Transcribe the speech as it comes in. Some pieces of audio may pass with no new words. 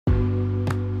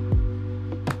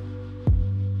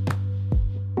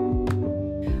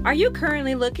Are you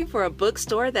currently looking for a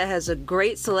bookstore that has a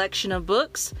great selection of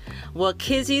books? Well,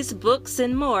 Kizzy's Books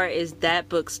and More is that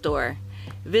bookstore.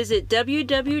 Visit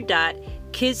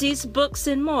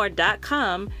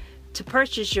www.kizzy'sbooksandmore.com to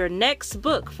purchase your next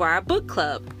book for our book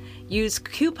club. Use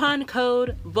coupon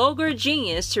code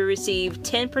VulgarGenius to receive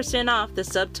 10% off the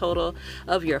subtotal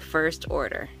of your first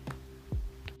order.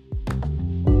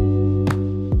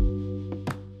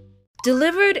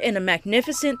 Delivered in a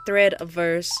magnificent thread of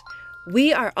verse,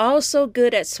 We Are All So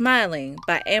Good at Smiling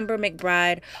by Amber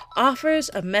McBride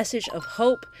offers a message of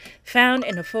hope found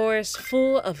in a forest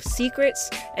full of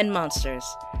secrets and monsters.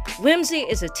 Whimsy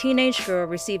is a teenage girl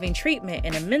receiving treatment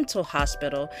in a mental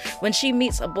hospital when she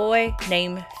meets a boy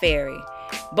named Fairy.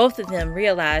 Both of them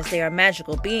realize they are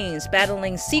magical beings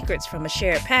battling secrets from a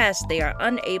shared past they are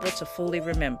unable to fully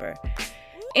remember.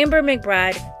 Amber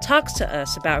McBride talks to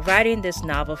us about writing this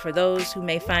novel for those who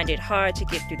may find it hard to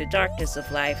get through the darkness of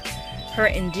life, her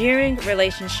endearing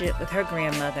relationship with her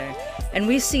grandmother, and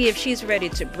we see if she's ready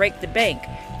to break the bank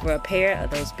for a pair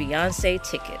of those Beyonce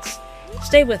tickets.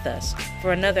 Stay with us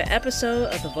for another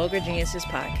episode of the Vulgar Geniuses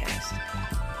podcast.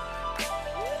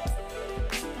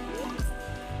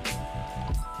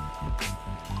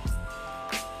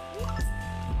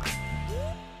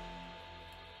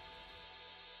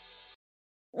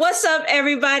 What's up,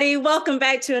 everybody? Welcome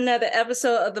back to another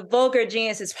episode of the Vulgar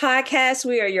Geniuses podcast.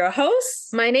 We are your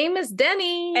hosts. My name is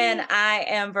Denny. And I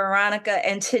am Veronica.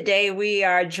 And today we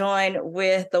are joined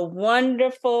with the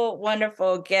wonderful,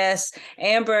 wonderful guest,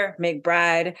 Amber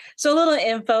McBride. So a little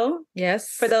info. Yes.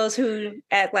 For those who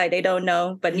act like they don't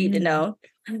know, but need to know.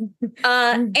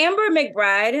 Amber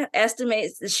McBride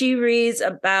estimates that she reads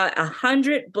about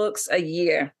 100 books a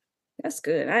year. That's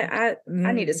good. I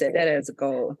need to set that as a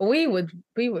goal. We would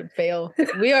fail.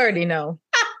 We already know.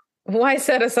 Why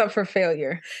set us up for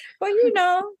failure? Well,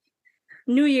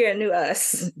 new year, new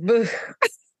us.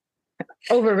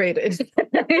 Overrated.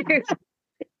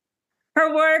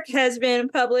 Her work has been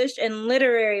published in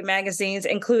literary magazines,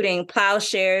 including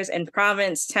Plowshares and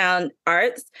Provincetown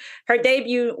Arts. Her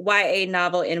debut YA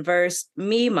novel in verse,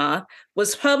 Mima,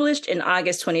 was published in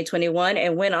August 2021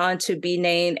 and went on to be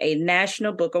named a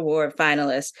National Book Award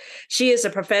finalist. She is a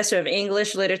professor of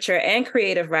English, literature, and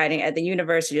creative writing at the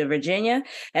University of Virginia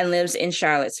and lives in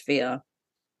Charlottesville.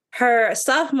 Her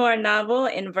sophomore novel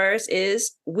in verse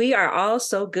is We Are All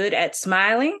So Good at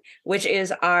Smiling, which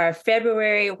is our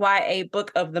February YA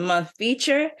Book of the Month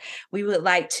feature. We would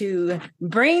like to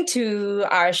bring to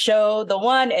our show the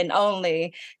one and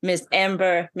only Miss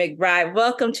Amber McBride.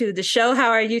 Welcome to the show.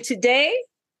 How are you today?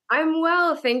 I'm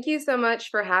well. Thank you so much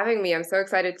for having me. I'm so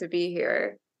excited to be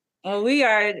here. Well, we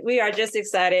are just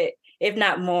excited, if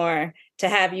not more, to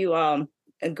have you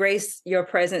grace your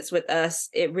presence with us.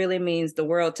 It really means the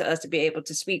world to us to be able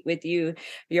to speak with you.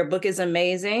 Your book is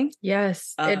amazing.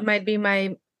 Yes, it might be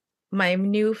my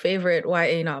new favorite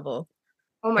YA novel.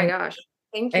 Oh my gosh.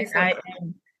 Thank you so much.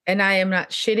 And I am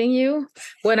not shitting you.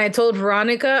 When I told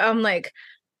Veronica, I'm like,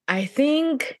 I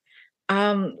think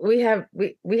we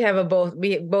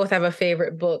both have a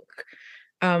favorite book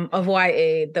of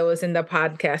YA that was in the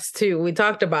podcast too. We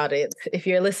talked about it. If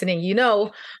you're listening, you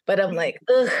know, but I'm like,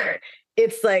 ugh.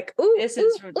 It's like, ooh, this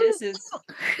is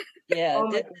yeah.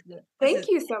 Oh thank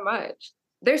you so much.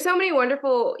 There's so many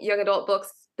wonderful young adult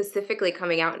books specifically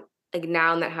coming out like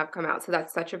now and that have come out. So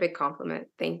that's such a big compliment.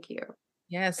 Thank you.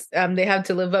 Yes. They have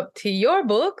to live up to your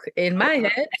book in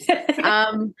my head.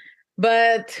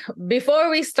 But before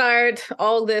we start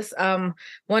all this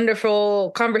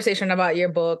wonderful conversation about your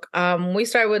book, we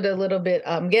start with a little bit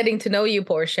getting to know you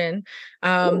portion.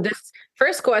 This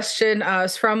first question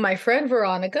is from my friend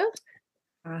Veronica.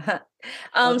 So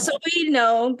we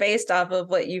know based off of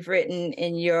what you've written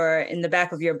in the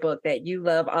back of your book that you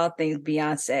love all things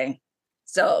Beyonce.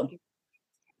 So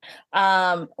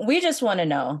we just want to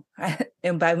know,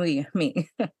 and by me,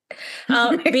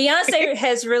 Beyonce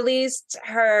has released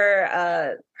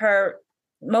her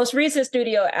most recent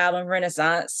studio album,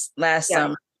 Renaissance, last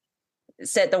summer.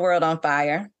 Set the world on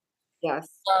fire. Yes.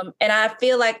 And I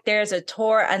feel like there's a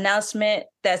tour announcement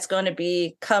that's going to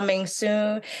be coming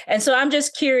soon. And so I'm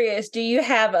just curious, do you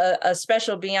have a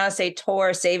special Beyonce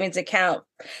tour savings account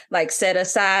like set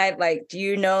aside? Like, do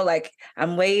you know, like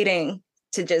I'm waiting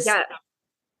to just... Yeah.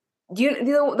 You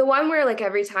know, the one where like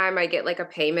every time I get like a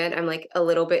payment, I'm like a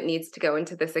little bit needs to go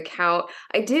into this account.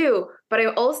 I do, but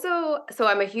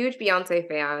I'm a huge Beyonce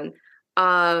fan.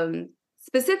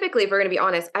 Specifically, if we're going to be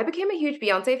honest, I became a huge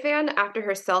Beyonce fan after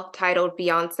her self-titled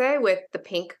Beyonce with the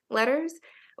pink letters.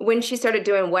 When she started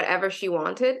doing whatever she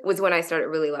wanted was when I started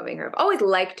really loving her. I've always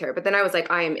liked her, but then I was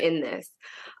like, I am in this.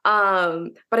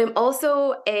 But I'm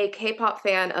also a K-pop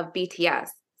fan of BTS.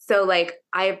 So like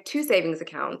I have 2 savings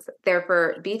accounts. They're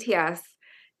for BTS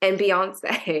and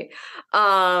Beyonce.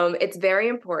 It's very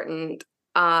important.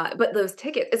 But those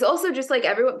tickets, it's also just like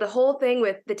everyone, the whole thing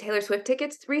with the Taylor Swift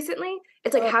tickets recently,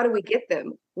 it's like, how do we get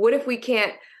them? What if we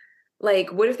can't,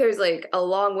 like, what if there's like a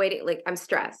long waiting, like I'm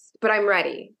stressed, but I'm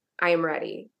ready. I am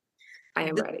ready. I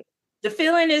am ready. The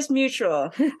feeling is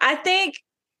mutual. I think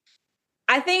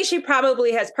she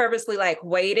probably has purposely like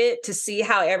waited to see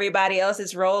how everybody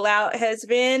else's rollout has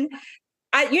been.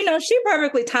 She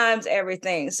perfectly times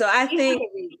everything. So I think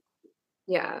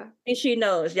she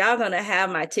knows y'all gonna have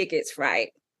my tickets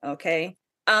right. Okay.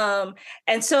 And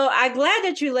so I'm glad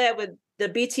that you led with the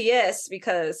BTS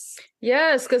because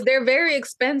they're very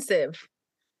expensive.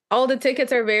 All the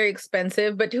tickets are very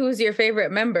expensive, but who's your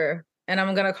favorite member? And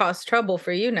I'm gonna cause trouble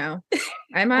for you now.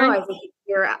 I think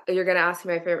you're gonna ask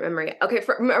me my favorite memory. Okay,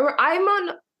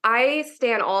 I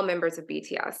stand all members of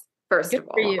BTS. First of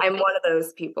all, I'm one of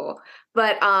those people.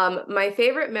 But my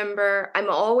favorite member, I'm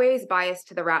always biased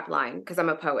to the rap line because I'm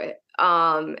a poet.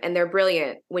 And they're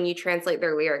brilliant when you translate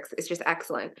their lyrics. It's just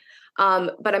excellent.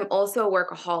 But I'm also a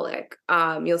workaholic.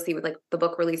 You'll see with like the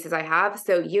book releases I have.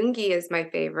 So Yoongi is my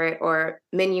favorite, or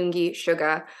Min Yoongi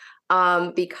Suga,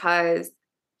 because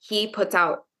he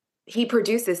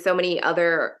produces so many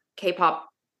other K-pop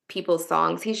people's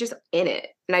songs. He's just in it.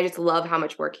 And I just love how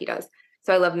much work he does.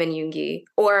 So I love Min Yoongi,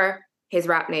 or his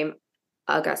rap name,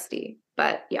 Augusti.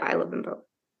 But yeah, I love them both.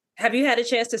 Have you had a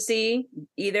chance to see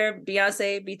either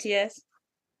Beyonce, BTS?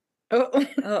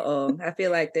 I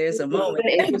feel like there's a moment.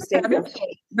 Interesting.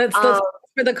 Let's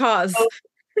for the cause. So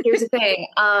here's the thing.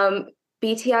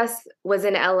 BTS was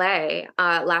in LA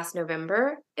last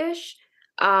November-ish.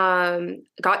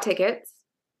 Got tickets.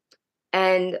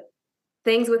 And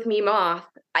things with Me Moth,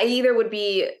 I either would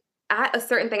be at a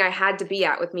certain thing I had to be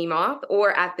at with Me Moth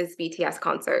or at this BTS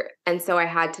concert. And so I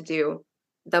had to do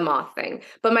the Moth thing.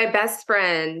 But my best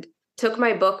friend took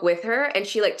my book with her and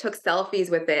she like took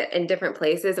selfies with it in different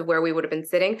places of where we would have been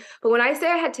sitting. But when I say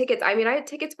I had tickets, I mean, I had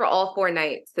tickets for all 4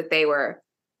 nights that they were.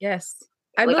 Yes.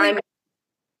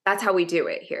 That's how we do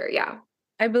it here. Yeah.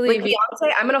 I believe like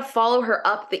Beyonce, I'm going to follow her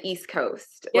up the East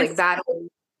Coast. Yes. Like that.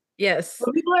 Yes.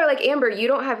 When people are like, Amber, you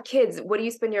don't have kids. What do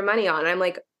you spend your money on? And I'm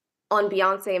like, on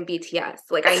Beyonce and BTS.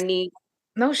 Like I need.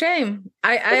 No shame.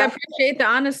 I appreciate the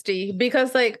honesty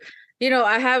because like,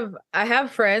 I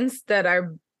have friends that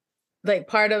are like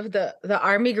part of the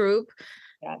army group.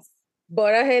 Yes.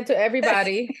 But ahead to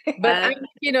everybody. But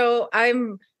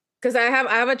I'm because I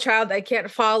have a child I can't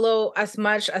follow as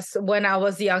much as when I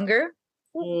was younger.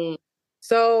 Mm.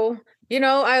 So,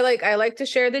 I like to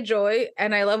share the joy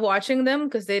and I love watching them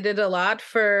because they did a lot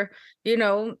for,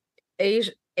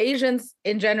 Asians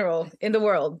in general in the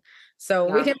world. So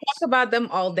we can talk about them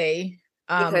all day.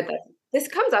 This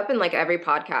comes up in like every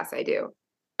podcast I do.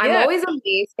 I'm always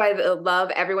amazed by the love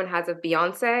everyone has of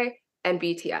Beyonce and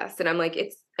BTS. And I'm like,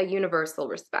 it's a universal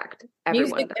respect.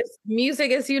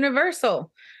 Music is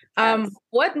universal. Yes.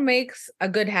 What makes a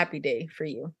good happy day for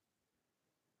you?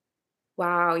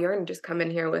 Wow, you're gonna just come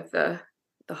in here with the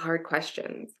hard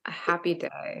questions. A happy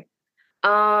day.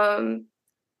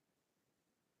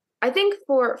 I think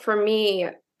for me,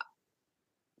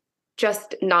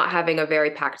 just not having a very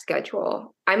packed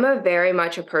schedule. I'm very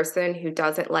much a person who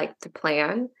doesn't like to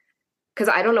plan because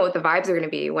I don't know what the vibes are going to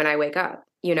be when I wake up,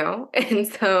 And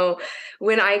so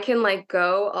when I can like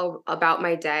go about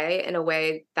my day in a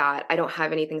way that I don't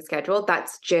have anything scheduled,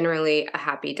 that's generally a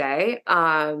happy day.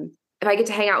 If I get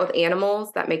to hang out with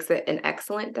animals, that makes it an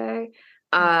excellent day.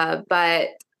 But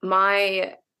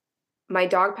my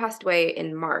dog passed away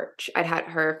in March. I'd had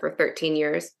her for 13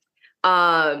 years.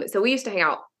 So we used to hang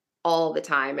out all the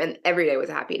time and every day was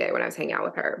a happy day when I was hanging out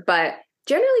with her. But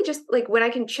generally just like when I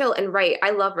can chill and write,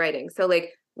 I love writing. So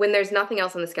like when there's nothing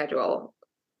else on the schedule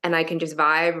and I can just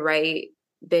vibe, write,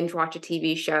 binge watch a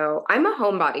TV show, I'm a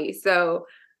homebody. So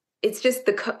it's just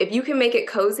if you can make it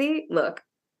cozy, look,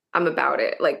 I'm about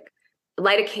it. Like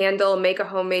light a candle, make a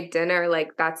homemade dinner.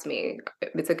 Like that's me.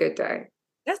 It's a good day.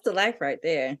 That's the life right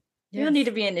there. Yes. You don't need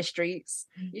to be in the streets.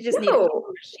 You just need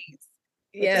sheets.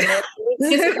 Yeah.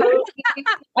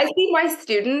 I see my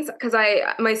students because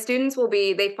my students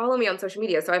they follow me on social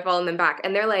media. So I follow them back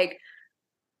and they're like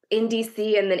in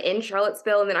DC and then in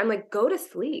Charlottesville. And then I'm like, go to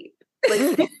sleep. Like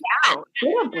sit down,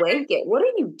 get a blanket. What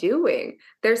are you doing?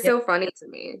 They're so funny to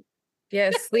me.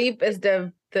 Yeah, sleep is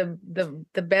the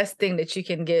best thing that you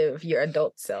can give your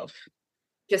adult self.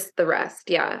 Just the rest,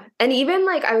 yeah. And even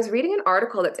like I was reading an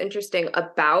article that's interesting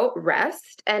about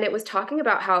rest, and it was talking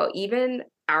about how even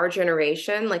our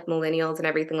generation, like millennials and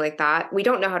everything like that, we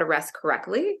don't know how to rest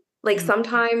correctly. Like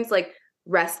sometimes like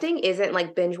resting isn't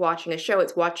like binge watching a show.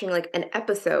 It's watching like an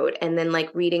episode and then like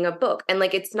reading a book. And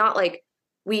like, it's not like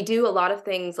we do a lot of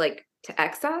things like to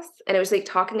excess. And it was like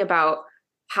talking about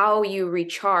how you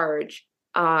recharge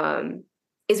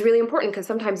is really important, because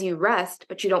sometimes you rest,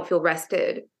 but you don't feel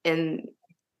rested. And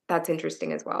that's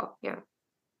interesting as well. Yeah.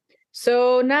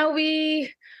 So now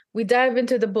we dive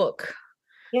into the book.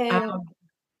 Yeah.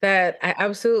 That I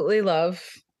absolutely love.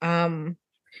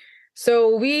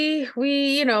 So we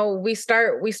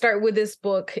start with this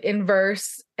book in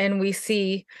verse, and we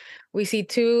see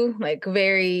two like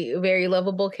very, very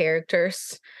lovable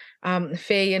characters,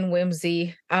 Faye and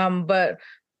Whimsy. But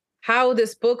how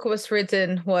this book was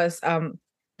written was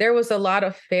there was a lot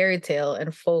of fairy tale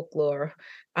and folklore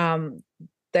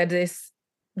that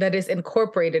is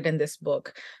incorporated in this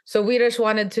book. So we just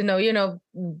wanted to know,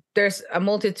 there's a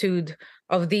multitude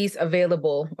of these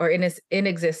available or in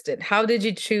existence. How did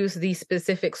you choose these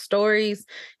specific stories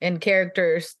and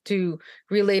characters to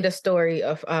relate a story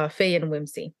of Faye and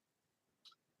Whimsy?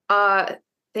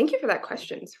 Thank you for that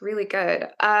question. It's really good.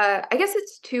 I guess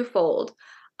it's twofold.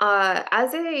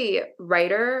 As a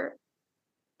writer,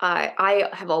 I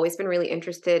have always been really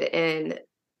interested in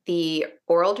the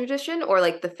oral tradition, or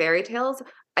like the fairy tales.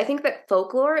 I think that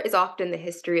folklore is often the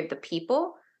history of the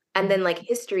people, and then like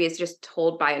history is just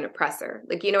told by an oppressor.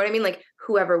 Like, you know what I mean? Like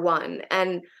whoever won.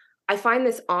 And I find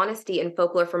this honesty in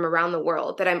folklore from around the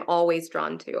world that I'm always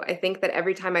drawn to. I think that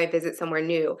every time I visit somewhere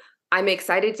new, I'm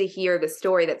excited to hear the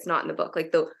story that's not in the book.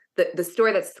 Like the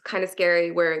story that's kind of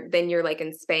scary, where then you're like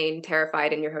in Spain,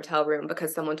 terrified in your hotel room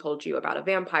because someone told you about a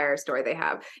vampire story they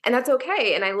have. And that's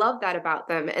okay. And I love that about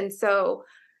them. And so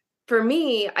for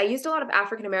me, I used a lot of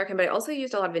African American, but I also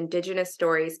used a lot of indigenous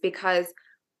stories because,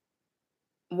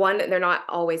 one, they're not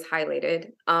always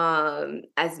highlighted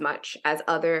as much as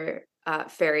other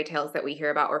fairy tales that we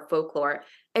hear about or folklore.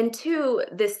 And two,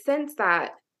 this sense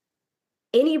that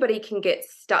anybody can get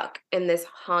stuck in this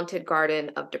haunted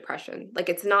garden of depression. Like,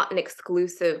 it's not an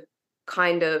exclusive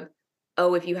kind of,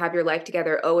 oh, if you have your life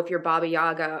together, oh, if you're Baba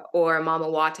Yaga or Mama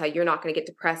Wata, you're not going to get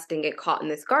depressed and get caught in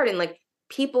this garden. Like,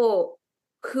 people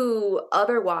who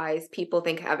otherwise people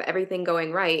think have everything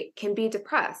going right can be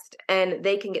depressed and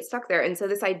they can get stuck there. And so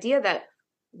this idea that,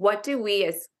 what do we,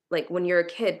 as like when you're a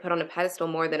kid, put on a pedestal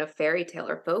more than a fairy tale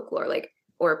or folklore, like,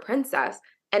 or a princess,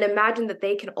 and imagine that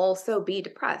they can also be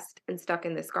depressed and stuck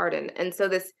in this garden. And so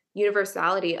this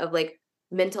universality of like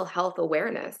mental health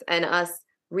awareness, and us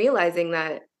realizing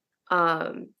that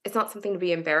it's not something to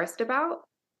be embarrassed about.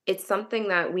 It's something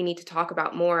that we need to talk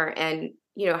about more, and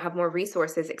have more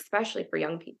resources, especially for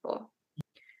young people.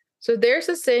 So there's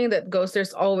a saying that goes,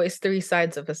 there's always three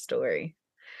sides of a story.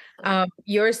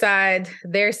 Your side,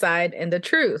 their side, and the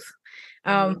truth.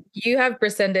 You have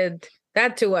presented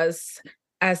that to us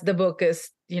as the book is,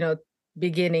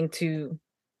 beginning to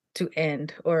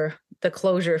end, or the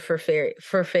closure for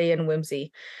Faye and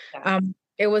Whimsy. Yeah.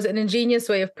 It was an ingenious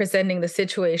way of presenting the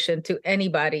situation to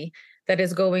anybody that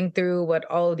is going through what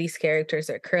all of these characters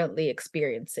are currently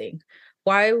experiencing.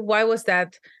 Why was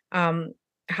that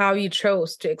how you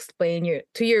chose to explain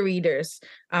to your readers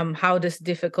how these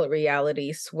difficult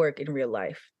realities work in real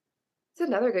life? It's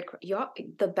another good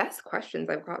question. The best questions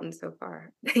I've gotten so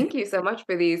far. Thank you so much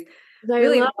for these. I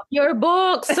love your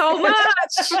book so much.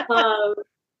 So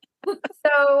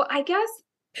I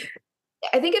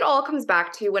think it all comes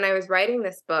back to when I was writing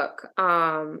this book.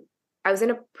 I was in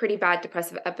a pretty bad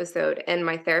depressive episode, and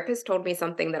my therapist told me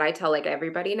something that I tell like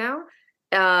everybody now.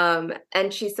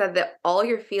 And she said that all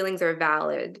your feelings are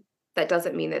valid. That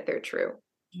doesn't mean that they're true.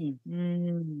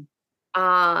 Mm-hmm.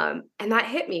 And that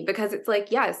hit me, because it's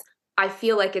like, yes, I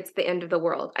feel like it's the end of the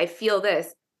world. I feel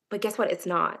this, but guess what? It's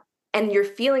not. And your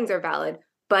feelings are valid,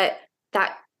 but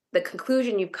that the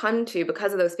conclusion you've come to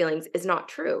because of those feelings is not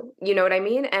true. You know what I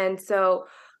mean? And so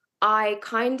I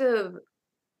kind of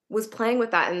was playing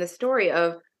with that in the story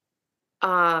of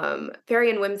Fairy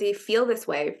and Whimsy feel this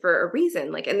way for a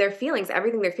reason, like, and their feelings,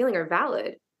 everything they're feeling are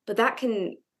valid, but that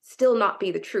can still not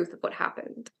be the truth of what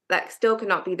happened. That still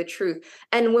cannot be the truth.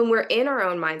 And when we're in our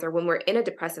own minds, or when we're in a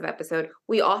depressive episode,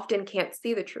 we often can't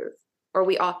see the truth, or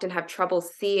we often have trouble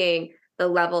seeing the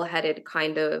level-headed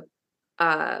kind of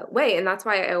way. And that's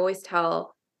why I always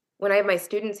tell, when I have my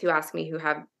students who ask me, who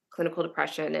have clinical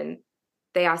depression, and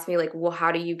they ask me like, well,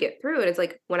 how do you get through it? It's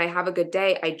like, when I have a good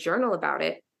day, I journal about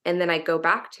it. And then I go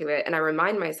back to it and I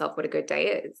remind myself what a good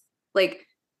day is. Like,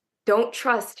 don't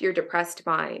trust your depressed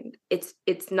mind. It's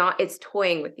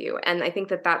toying with you. And I think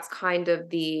that that's kind of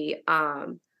the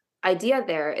idea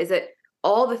there, is that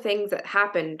all the things that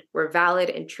happened were valid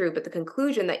and true, but the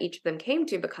conclusion that each of them came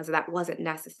to because of that wasn't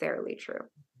necessarily true.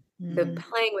 Mm-hmm. So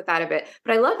playing with that a bit.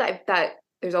 But I love that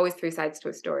there's always three sides to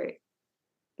a story.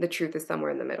 The truth is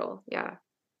somewhere in the middle. Yeah.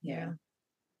 Yeah.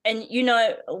 And, you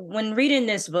know, when reading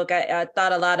this book, I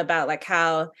thought a lot about like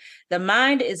how the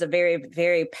mind is a very,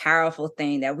 very powerful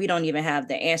thing that we don't even have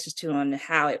the answers to on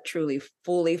how it truly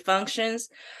fully functions.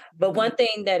 But one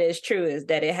thing that is true is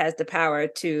that it has the power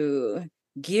to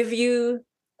give you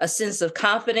a sense of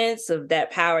confidence, of that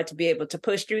power to be able to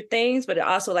push through things, but it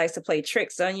also likes to play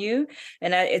tricks on you.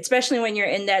 And especially when you're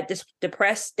in that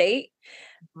depressed state.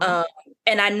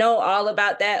 And I know all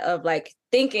about that, of like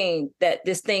thinking that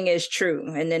this thing is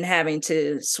true and then having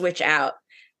to switch out.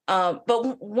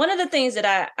 But one of the things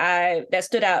that I that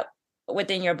stood out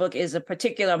within your book is a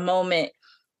particular moment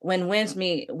when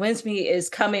Winsme is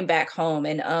coming back home.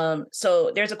 And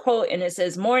so there's a quote and it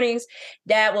says, "Mornings,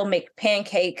 Dad will make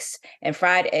pancakes and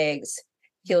fried eggs.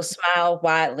 He'll smile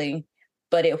widely,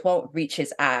 but it won't reach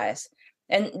his eyes."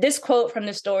 And this quote from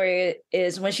the story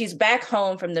is when she's back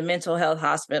home from the mental health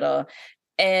hospital,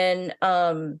 and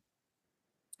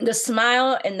the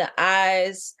smile in the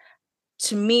eyes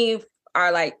to me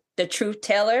are like the truth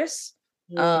tellers,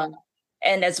 and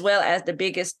as well as the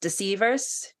biggest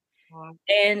deceivers.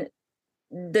 And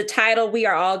the title, "We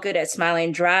Are All Good at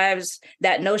Smiling," drives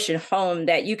that notion home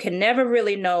that you can never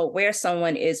really know where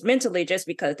someone is mentally just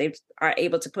because they are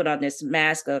able to put on this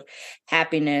mask of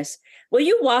happiness. Will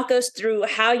you walk us through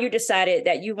how you decided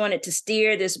that you wanted to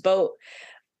steer this boat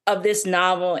of this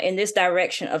novel in this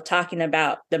direction of talking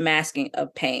about the masking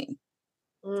of pain?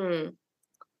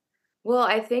 Well,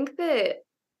 I think that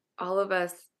all of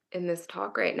us in this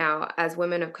talk right now, as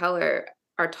women of color,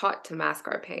 are taught to mask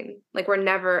our pain. Like, we're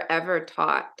never, ever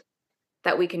taught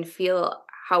that we can feel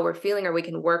how we're feeling or we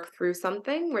can work through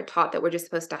something. We're taught that we're just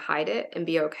supposed to hide it and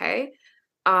be okay.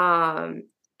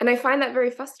 And I find that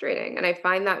very frustrating. And I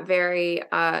find that very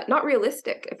not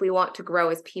realistic. If we want to grow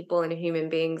as people and human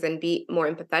beings and be more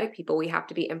empathetic people, we have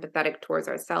to be empathetic towards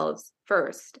ourselves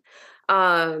first.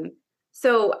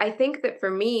 So I think that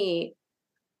for me,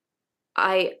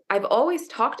 I've always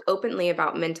talked openly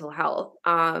about mental health.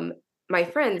 My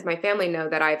friends, my family know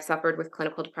that I've suffered with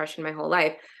clinical depression my whole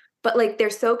life, but like they're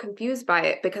so confused by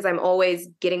it because I'm always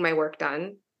getting my work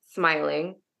done,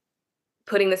 smiling,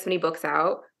 putting this many books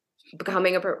out,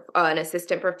 becoming an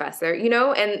assistant professor, you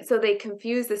know? And so they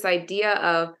confuse this idea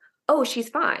of, oh, she's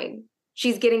fine.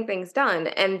 She's getting things done.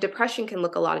 And depression can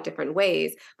look a lot of different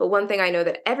ways. But one thing I know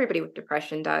that everybody with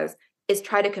depression does is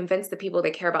try to convince the people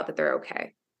they care about that they're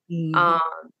okay.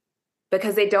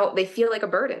 Because they feel like a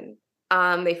burden.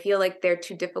 They feel like they're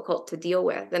too difficult to deal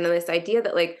with. And then this idea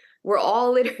that like, we're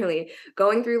all literally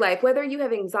going through life, whether you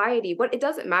have anxiety, it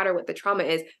doesn't matter what the trauma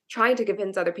is, trying to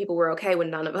convince other people we're okay when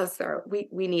none of us are.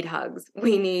 We need hugs.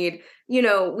 We need,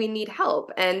 we need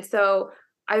help. And so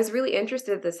I was really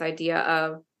interested in this idea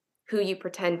of who you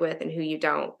pretend with and who you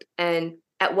don't. And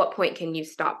at what point can you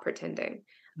stop pretending?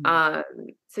 So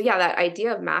yeah, that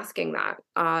idea of masking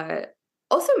that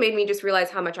also made me just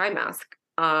realize how much I mask.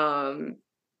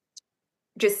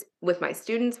 Just with my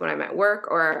students when I'm at work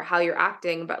or how you're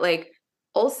acting. But like,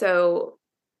 also,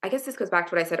 I guess this goes back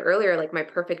to what I said earlier, like my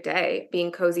perfect day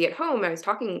being cozy at home. I was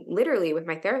talking literally with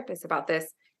my therapist about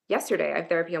this yesterday. I have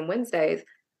therapy on Wednesdays.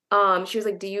 She was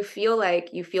like, do you feel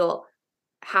like you feel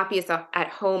happiest at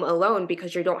home alone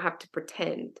because you don't have to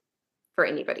pretend for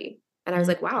anybody? And I was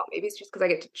like, wow, maybe it's just because I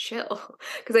get to chill,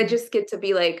 because I just get to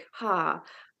be like,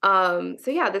 So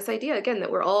yeah, this idea again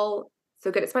that we're all so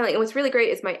good at smiling. And what's really great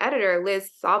is my editor, Liz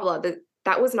Sabla,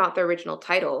 that was not the original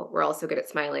title, "We're All So Good at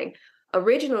Smiling."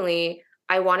 Originally,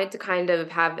 I wanted to kind of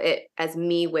have it as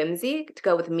Me Whimsy, to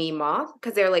go with Me Moth,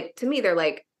 because they're like, to me, they're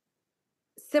like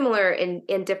similar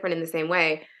and different in the same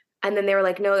way. And then they were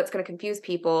like, no, that's going to confuse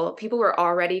people. People were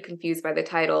already confused by the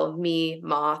title, Me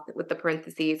Moth, with the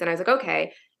parentheses. And I was like,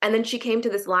 okay. And then she came to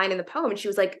this line in the poem and she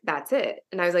was like, that's it.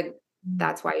 And I was like,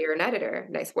 that's why you're an editor.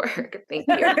 Nice work. Thank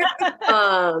you.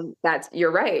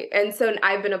 You're right. And so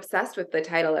I've been obsessed with the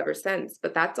title ever since,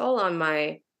 but that's all on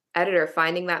my editor,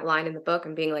 finding that line in the book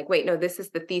and being like, wait, no, this is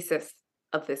the thesis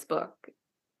of this book.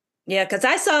 Yeah, because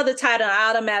I saw the title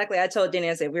I told Jenny,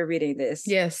 I said, we're reading this.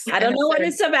 Yes. I don't know what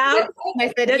it's about.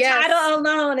 I said, the yes. title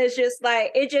alone is just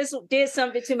like, it just did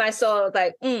something to my soul. It's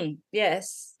like,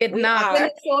 yes. It not. In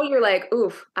the soul, you're like,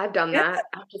 oof, I've done that.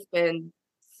 I've just been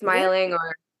smiling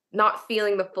or not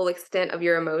feeling the full extent of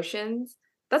your emotions.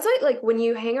 That's like when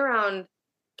you hang around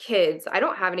kids. I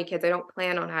don't have any kids. I don't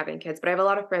plan on having kids, but I have a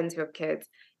lot of friends who have kids.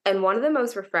 And one of the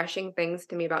most refreshing things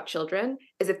to me about children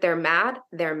is if they're mad,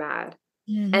 they're mad.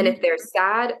 And if they're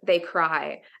sad, they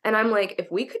cry. And I'm like, if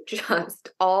we could just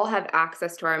all have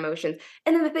access to our emotions.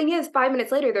 And then the thing is, 5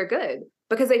 minutes later, they're good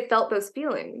because they felt those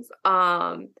feelings.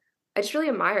 I just really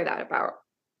admire that about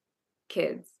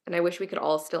kids. And I wish we could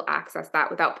all still access that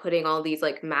without putting all these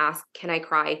like masks. Can I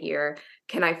cry here?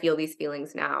 Can I feel these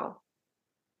feelings now?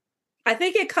 I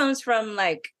think it comes from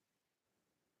like,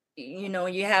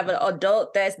 you have an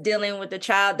adult that's dealing with a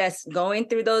child that's going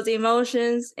through those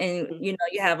emotions. And, you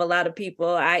have a lot of people,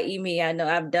 i.e. me, I know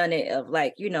I've done it of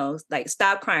like, like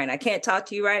stop crying. I can't talk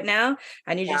to you right now.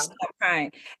 I need you to stop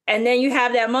crying. And then you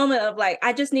have that moment of like,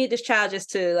 I just need this child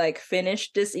just to like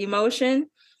finish this emotion.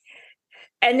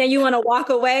 And then you want to walk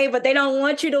away, but they don't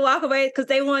want you to walk away because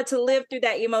they want to live through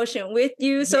that emotion with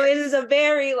you. So it is a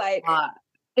very like...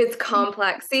 It's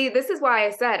complex. See, this is why I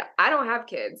said I don't have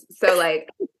kids. So like,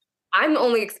 I'm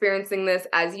only experiencing this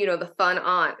as, the fun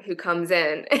aunt who comes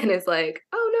in and is like,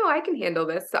 oh no, I can handle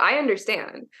this. So I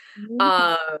understand.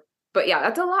 But yeah,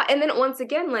 that's a lot. And then once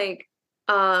again, like,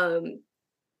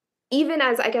 even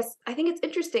as I think it's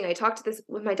interesting. I talked to this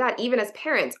with my dad, even as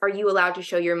parents, are you allowed to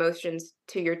show your emotions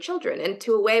to your children? And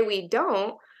to a way we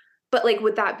don't, but like,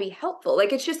 would that be helpful?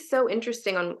 Like, it's just so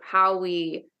interesting on how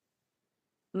we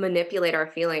manipulate our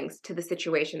feelings to the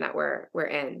situation that we're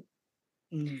in.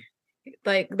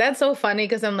 Like, that's so funny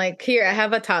because I'm like, here, I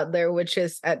have a toddler, which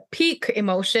is at peak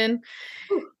emotion.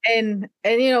 And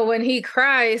when he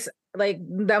cries, like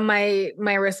my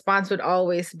response would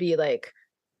always be like,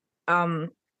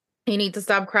 you need to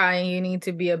stop crying. You need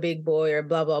to be a big boy or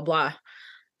blah, blah, blah.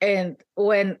 And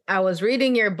when I was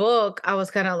reading your book, I was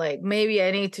kind of like, maybe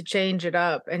I need to change it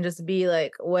up and just be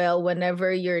like, well,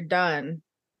 whenever you're done,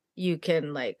 you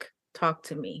can like talk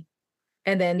to me.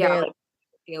 And then they're like,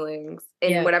 feelings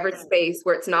in whatever space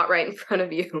where it's not right in front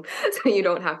of you, so you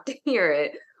don't have to hear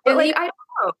it. But like, I don't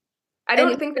know. I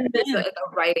don't think that there's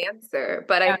a right answer,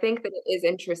 but I think that it is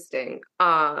interesting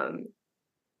on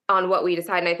what we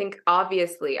decide. And I think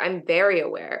obviously I'm very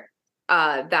aware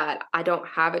that I don't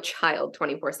have a child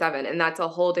 24/7, and that's a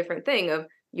whole different thing of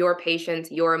your patience,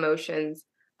 your emotions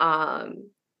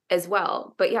as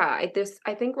well. But yeah, I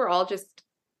think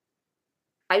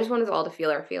I just want us all to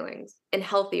feel our feelings in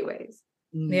healthy ways.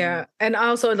 Yeah. And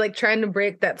also like trying to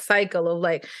break that cycle of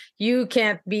like, you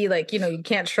can't be like, you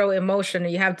can't show emotion,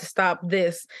 and you have to stop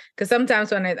this. Because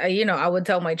sometimes when I would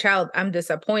tell my child, I'm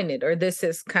disappointed, or this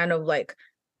is kind of like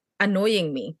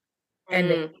annoying me.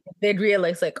 And they'd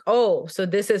realize like, oh, so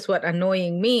this is what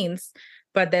annoying means.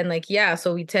 But then like, yeah,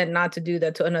 so we tend not to do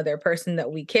that to another person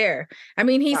that we care. I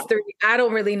mean, he's 3. I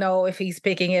don't really know if he's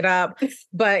picking it up,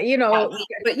 but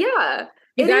but yeah,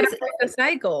 you gotta break the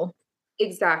cycle.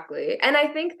 Exactly. And I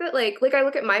think that like I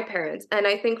look at my parents, and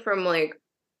I think from like,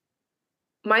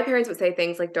 my parents would say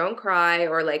things like, don't cry,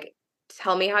 or like,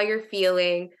 tell me how you're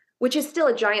feeling, which is still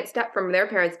a giant step from their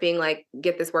parents being like,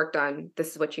 get this work done.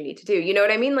 This is what you need to do. You know what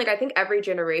I mean? Like, I think every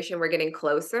generation we're getting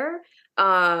closer.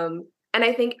 And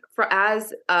I think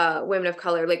as women of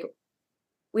color, like,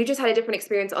 we just had a different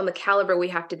experience on the caliber we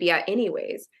have to be at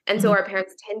anyways. And so our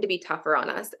parents tend to be tougher on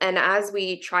us. And as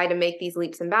we try to make these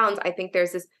leaps and bounds, I think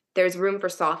there's room for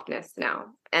softness now.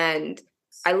 And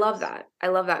I love that. I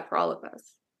love that for all of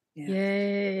us. Yeah.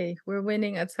 Yay. We're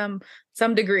winning at some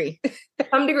degree.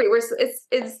 Some degree.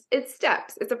 It's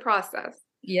steps. It's a process.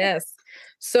 Yes.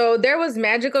 So there was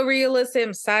magical realism,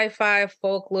 sci-fi,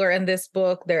 folklore in this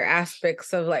book. There are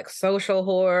aspects of like social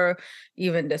horror,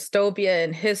 even dystopia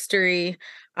and history.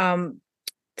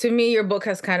 To me, your book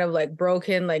has kind of like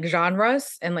broken like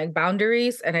genres and like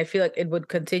boundaries. And I feel like it would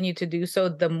continue to do so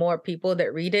the more people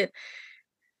that read it.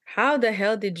 How the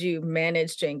hell did you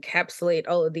manage to encapsulate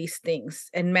all of these things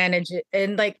and manage it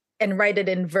and write it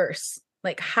in verse?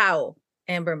 Like, how,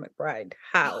 Amber McBride?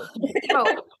 How?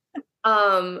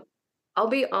 I'll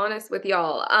be honest with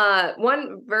y'all.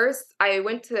 One verse, I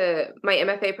went to my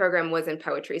MFA program was in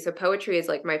poetry. So poetry is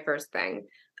like my first thing.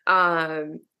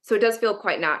 So it does feel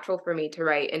quite natural for me to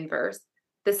write in verse.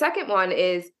 The second one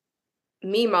is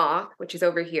Me Moth, which is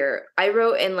over here. I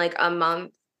wrote in like a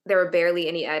month. There were barely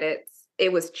any edits.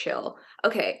 It was chill.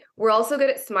 Okay. We're also good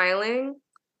at smiling.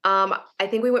 I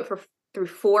think we went through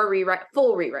 4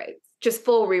 full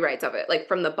rewrites of it, like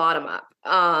from the bottom up.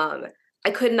 I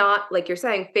could not, like you're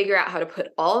saying, figure out how to put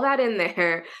all that in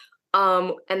there.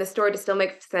 And the story to still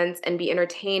make sense and be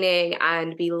entertaining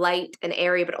and be light and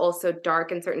airy, but also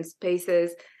dark in certain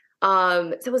spaces.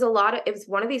 So it was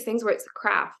one of these things where it's a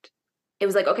craft. It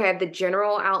was like, okay, I have the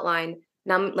general outline.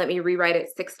 Now let me rewrite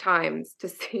it 6 times to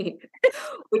see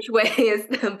which way is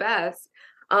the best.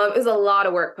 It was a lot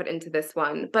of work put into this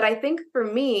one. But I think for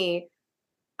me,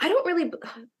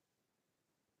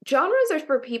 genres are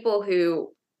for people who,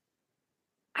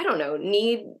 I don't know,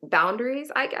 need boundaries,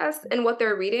 I guess, in what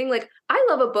they're reading. Like, I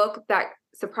love a book that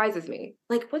surprises me.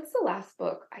 Like, what's the last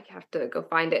book? I have to go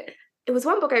find it. it was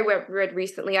one book I read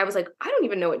recently. I was like, I don't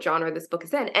even know what genre this book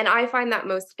is in. And I find that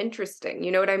most interesting.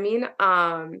 You know what I mean?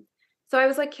 So I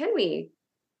was like, can we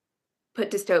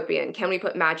put dystopian? Can we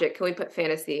put magic? Can we put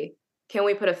fantasy? Can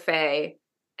we put a fae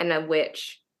and a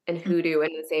witch and hoodoo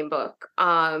in the same book?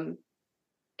 And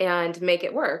make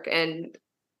it work. And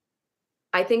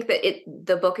I think that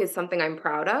the book is something I'm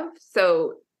proud of.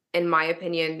 So in my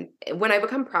opinion, when I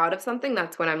become proud of something,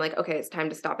 that's when I'm like, okay, it's time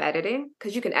to stop editing,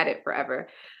 because you can edit forever.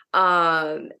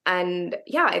 And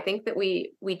yeah, I think that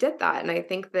we did that. And I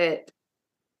think that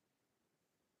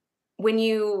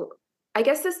I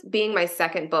guess this being my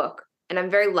second book, and I'm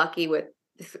very lucky with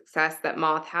the success that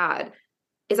Moth had,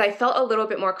 is I felt a little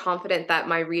bit more confident that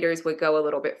my readers would go a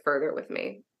little bit further with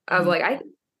me. I was like,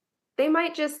 they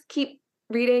might just keep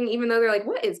reading, even though they're like,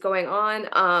 what is going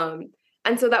on?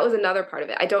 And so that was another part of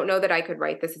it. I don't know that I could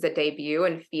write this as a debut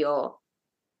and feel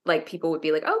like people would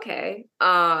be like, okay.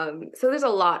 So there's a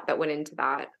lot that went into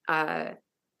that.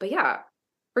 But yeah,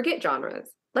 forget genres.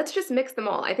 Let's just mix them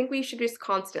all. I think we should just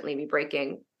constantly be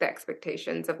breaking the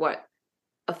expectations of what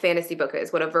a fantasy book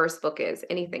is, what a verse book is,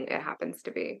 anything it happens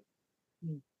to be.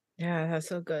 Yeah, that's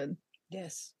so good.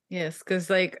 Yes. Yes, because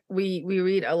like we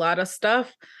read a lot of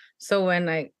stuff. So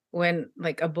when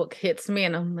like a book hits me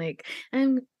and I'm like,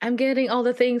 I'm getting all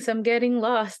the things, I'm getting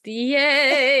lost.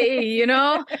 Yay!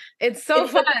 It's so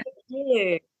fun.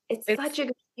 It's such a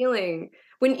good feeling.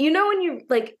 When you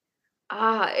like,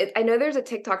 I know there's a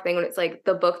TikTok thing when it's like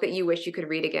the book that you wish you could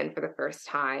read again for the first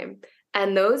time.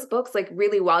 And those books, like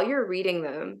really, while you're reading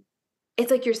them,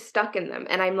 it's like you're stuck in them.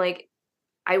 And I'm like,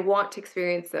 I want to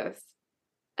experience this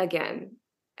again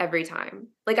every time.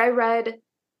 Like I read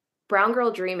Brown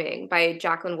Girl Dreaming by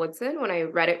Jacqueline Woodson. When I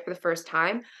read it for the first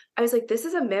time, I was like, this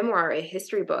is a memoir, a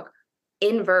history book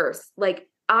in verse. Like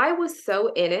I was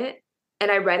so in it, and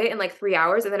I read it in like 3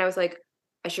 hours. And then I was like,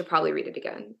 I should probably read it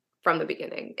again from the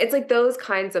beginning. It's like those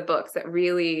kinds of books that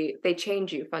really, they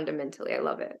change you fundamentally. I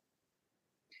love it.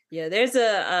 Yeah, there's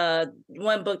a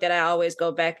one book that I always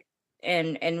go back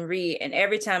and read, and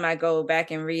every time I go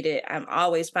back and read it, I'm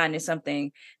always finding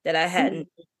something that I hadn't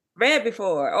read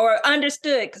before or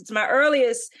understood. Because my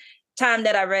earliest time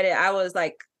that I read it, I was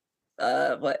like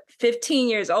 15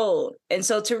 years old, and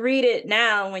so to read it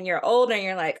now when you're older,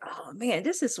 you're like, oh man,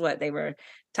 this is what they were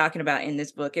talking about in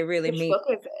this book. It really means Which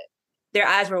book is it? Their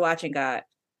Eyes Were Watching God.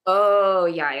 Oh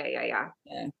yeah.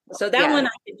 So that one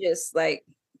I could just like,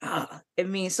 it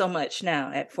means so much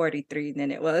now at 43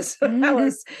 than it was when I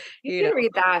was, you can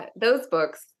read that. Those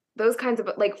books, those kinds of,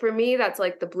 like for me, that's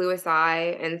like The Bluest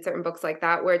Eye and certain books like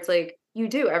that, where it's like you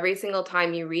do every single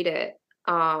time you read it.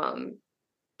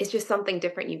 It's just something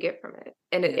different you get from it,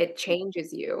 and it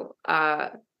changes you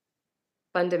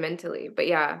fundamentally. But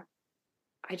yeah,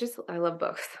 I love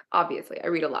books. Obviously, I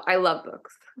read a lot. I love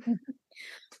books.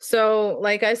 So,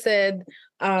 like I said,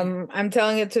 I'm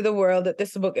telling it to the world that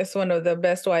this book is one of the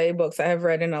best YA books I have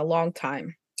read in a long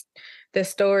time. The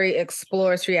story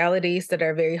explores realities that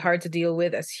are very hard to deal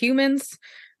with as humans.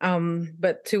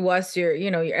 But to us, your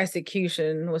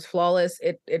execution was flawless.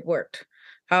 It worked.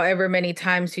 However many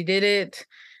times you did it,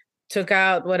 took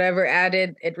out whatever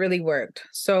added, it really worked.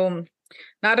 So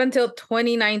not until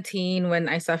 2019, when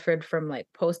I suffered from like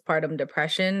postpartum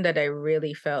depression, that I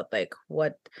really felt like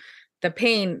what the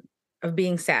pain of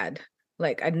being sad.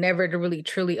 Like I never really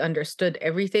truly understood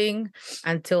everything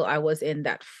until I was in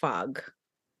that fog.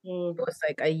 It was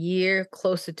like a year,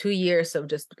 close to 2 years of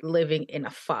just living in a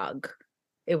fog.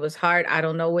 It was hard. I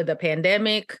don't know, with the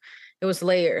pandemic, it was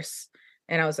layers.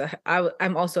 And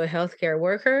I'm also a healthcare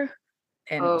worker.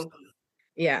 And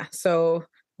so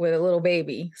with a little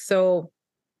baby. So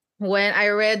when I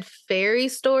read Fairy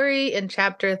Story in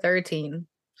chapter 13,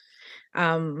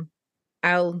 I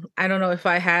don't know if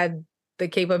I had the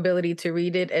capability to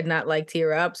read it and not like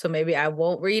tear up, so maybe I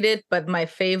won't read it. But my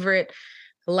favorite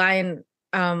line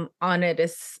on it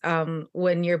is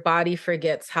when your body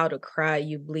forgets how to cry,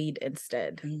 you bleed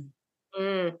instead.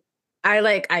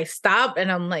 I stop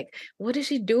and I'm like, what is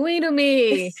she doing to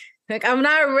me? Like, I'm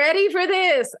not ready for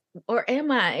this, or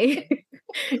am I?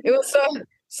 It was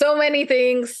so many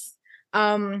things.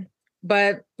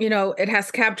 But it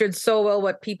has captured so well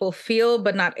what people feel,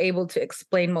 but not able to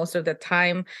explain most of the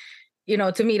time.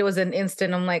 To me, it was an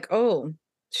instant. I'm like, oh,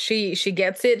 she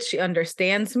gets it. She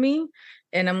understands me.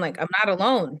 And I'm like, I'm not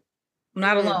alone. I'm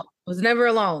not alone. I was never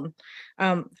alone.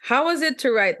 How was it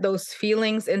to write those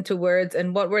feelings into words?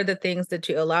 And what were the things that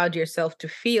you allowed yourself to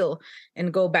feel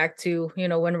and go back to,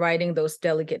 when writing those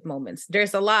delicate moments?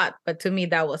 There's a lot, but to me,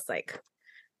 that was like,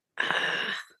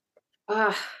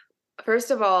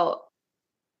 First of all,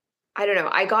 I don't know.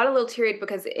 I got a little teary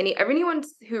because anyone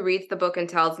who reads the book and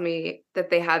tells me that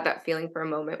they had that feeling for a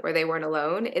moment where they weren't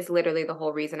alone is literally the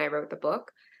whole reason I wrote the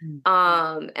book.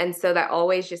 Mm. And so that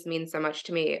always just means so much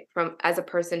to me from as a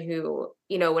person who,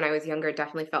 when I was younger,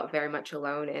 definitely felt very much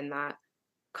alone in that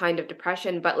kind of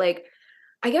depression. But like,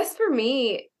 I guess for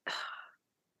me,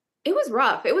 it was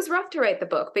rough. It was rough to write the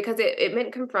book because it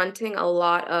meant confronting a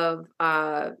lot of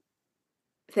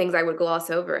things I would gloss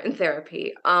over in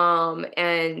therapy,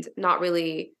 and not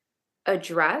really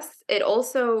address. It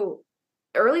also,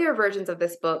 earlier versions of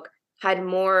this book had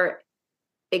more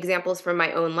examples from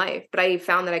my own life, but I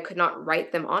found that I could not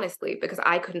write them honestly because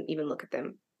I couldn't even look at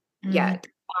them yet.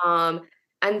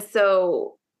 And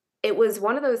so it was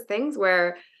one of those things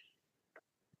where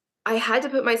I had to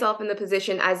put myself in the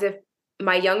position as if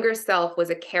my younger self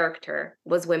was a character,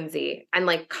 was Whimsy, and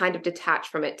like kind of detached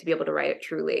from it to be able to write it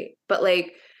truly. But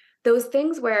like those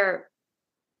things where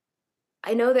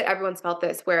I know that everyone's felt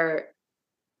this, where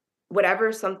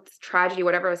whatever some tragedy,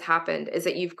 whatever has happened, is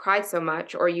that you've cried so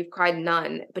much or you've cried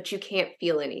none, but you can't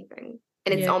feel anything.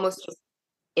 And it's Yeah. almost just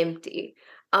empty.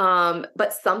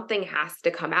 But something has to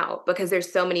come out because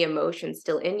there's so many emotions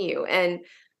still in you. And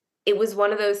it was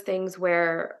one of those things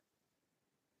where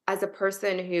as a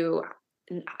person who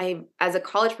as a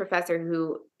college professor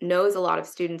who knows a lot of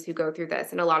students who go through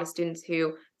this and a lot of students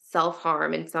who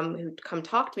self-harm and some who come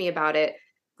talk to me about it,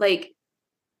 like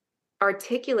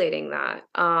articulating that,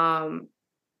 I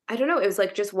don't know, it was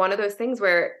like just one of those things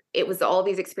where it was all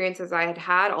these experiences I had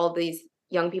had, all these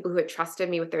young people who had trusted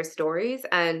me with their stories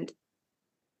and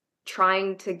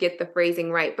trying to get the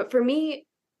phrasing right. But for me,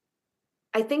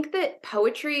 I think that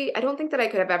poetry, I don't think that I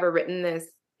could have ever written this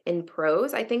in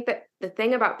prose. I think that the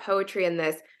thing about poetry in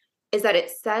this is that it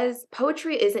says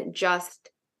poetry isn't just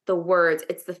the words,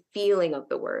 it's the feeling of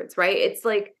the words, right? It's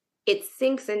like it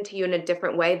sinks into you in a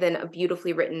different way than a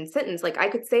beautifully written sentence. Like I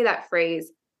could say that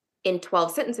phrase in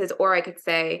 12 sentences, or I could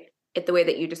say it the way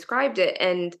that you described it.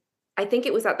 And I think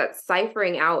it was at that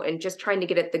ciphering out and just trying to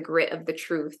get at the grit of the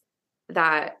truth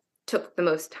that took the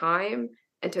most time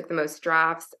and took the most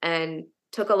drafts and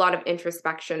took a lot of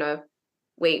introspection of,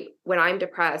 wait, when I'm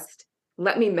depressed,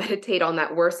 let me meditate on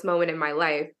that worst moment in my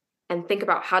life and think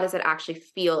about how does it actually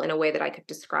feel in a way that I could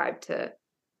describe to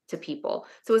people.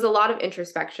 So it was a lot of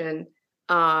introspection.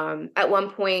 At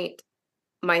one point,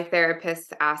 my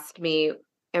therapist asked me,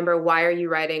 Amber, why are you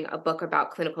writing a book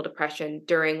about clinical depression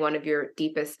during one of your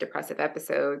deepest depressive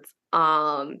episodes?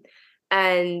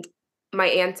 And my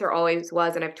answer always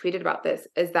was, and I've tweeted about this,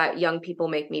 is that young people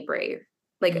make me brave.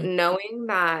 Like knowing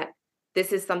that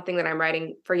this is something that I'm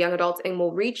writing for young adults and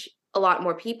will reach a lot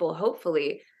more people,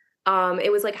 hopefully.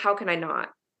 It was like, how can I not?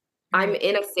 I'm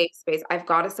in a safe space. I've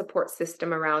got a support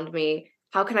system around me.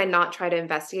 How can I not try to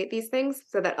investigate these things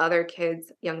so that other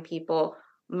kids, young people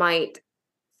might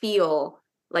feel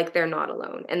like they're not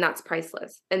alone? And that's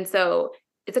priceless. And so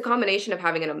it's a combination of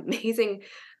having an amazing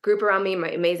group around me,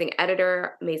 my amazing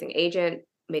editor, amazing agent,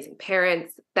 amazing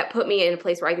parents that put me in a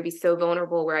place where I could be so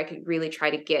vulnerable, where I could really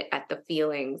try to get at the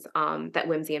feelings that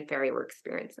Whimsy and Fairy were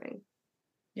experiencing.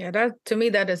 Yeah, that to me,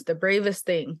 that is the bravest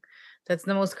thing. That's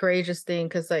the most courageous thing,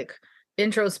 because like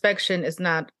introspection is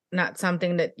not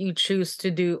something that you choose to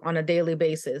do on a daily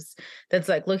basis. That's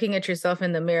like looking at yourself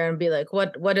in the mirror and be like,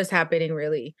 what is happening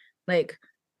really? Like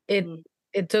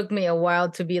it took me a while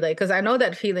to be like, because I know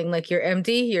that feeling, like you're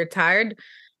empty, you're tired,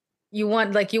 you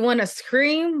want to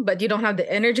scream, but you don't have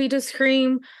the energy to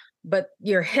scream, but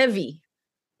you're heavy.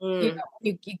 You know,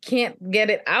 you can't get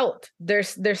it out.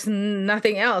 There's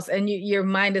nothing else, and your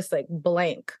mind is like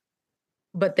blank,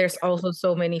 but there's also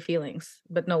so many feelings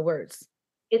but no words.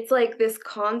 It's like this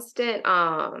constant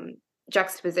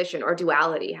juxtaposition or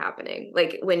duality happening,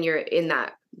 like when you're in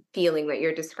that feeling that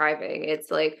you're describing. It's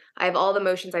like I have all the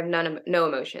emotions, I have no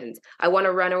emotions. I want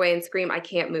to run away and scream, I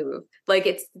can't move. Like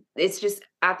it's just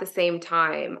at the same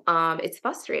time, it's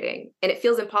frustrating and it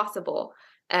feels impossible.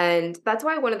 And that's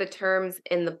why one of the terms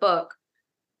in the book,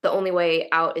 the only way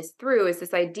out is through, is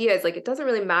this idea is like, it doesn't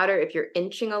really matter if you're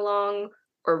inching along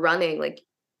or running. Like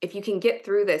if you can get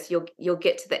through this, you'll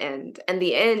get to the end. And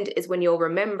the end is when you'll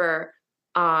remember,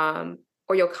 or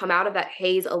you'll come out of that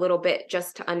haze a little bit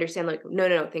just to understand like,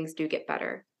 no, things do get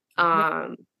better.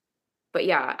 But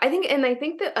yeah, I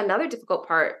think that another difficult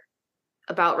part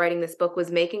about writing this book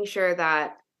was making sure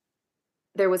that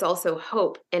there was also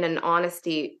hope and an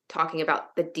honesty talking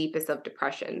about the deepest of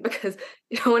depression, because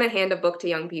you don't want to hand a book to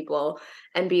young people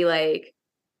and be like,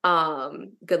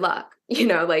 good luck,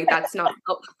 like that's not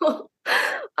helpful.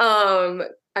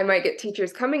 I might get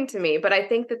teachers coming to me, but I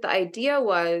think that the idea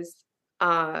was,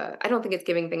 I don't think it's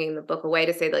giving the book away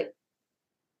to say like,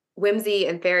 Whimsy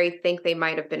and Fairy think they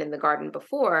might have been in the garden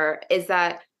before is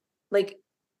that, like,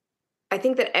 I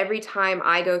think that every time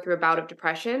I go through a bout of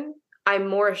depression, I'm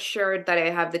more assured that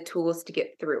I have the tools to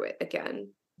get through it again.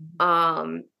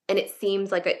 And it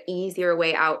seems like an easier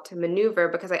way out to maneuver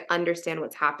because I understand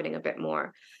what's happening a bit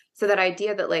more. So that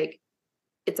idea that, like,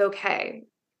 it's okay.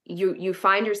 You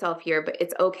find yourself here, but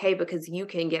it's okay because you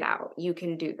can get out. You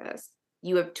can do this.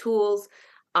 You have tools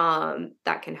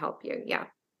that can help you. Yeah.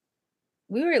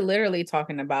 We were literally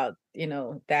talking about,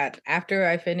 that after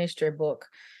I finished your book,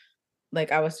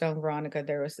 like I was telling Veronica,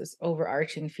 there was this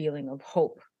overarching feeling of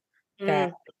hope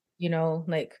that,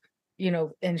 like,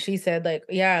 and she said, like,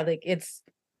 yeah, like it's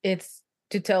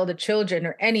to tell the children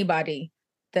or anybody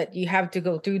that you have to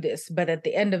go through this, but at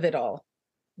the end of it all,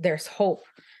 there's hope.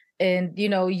 And,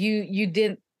 you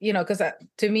didn't, because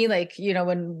to me, like,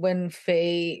 when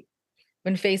Faye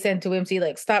said to Whimsy,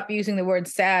 like, stop using the word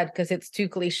sad because it's too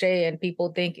cliche and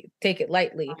people take it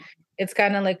lightly. It's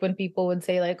kind of like when people would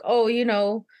say, like,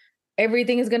 oh,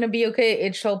 everything is going to be okay,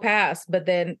 it shall pass, but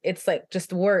then it's like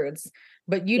just words.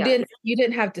 But you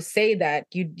didn't have to say that.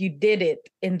 You did it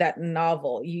in that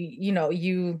novel. You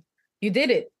did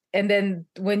it. And then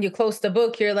when you close the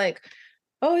book, you're like,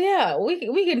 oh yeah,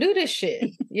 we can do this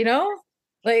shit,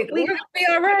 like we're gonna be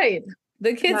all right.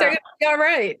 The kids are gonna be all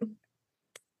right.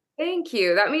 Thank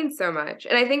you. That means so much.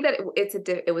 And I think that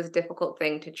it was a difficult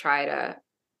thing to try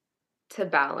to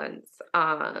balance.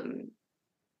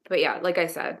 But yeah, like I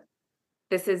said,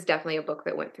 this is definitely a book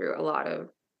that went through a lot of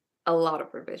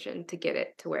revision to get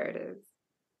it to where it is.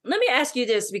 Let me ask you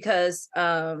this, because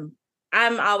I'm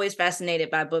always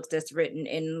fascinated by books that's written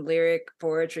in lyric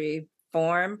poetry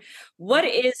form. What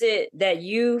is it that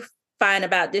you find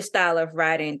about this style of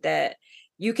writing that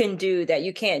you can do that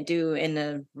you can't do in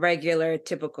the regular,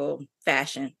 typical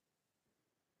fashion?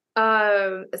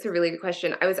 That's a really good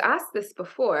question. I was asked this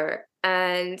before,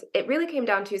 and it really came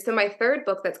down to, so my third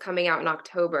book that's coming out in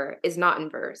October is not in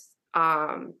verse.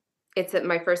 It's at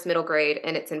my first middle grade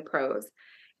and it's in prose.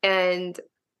 And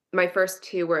my first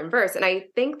two were in verse. And I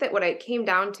think that what I came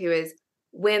down to is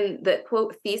when the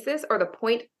quote thesis or the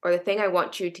point or the thing I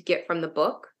want you to get from the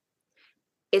book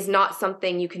is not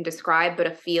something you can describe, but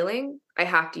a feeling, I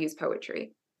have to use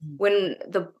poetry. When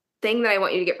the thing that I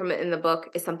want you to get from it in the book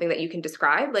is something that you can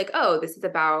describe, like, oh, this is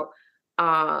about,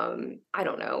 I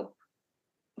don't know,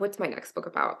 what's my next book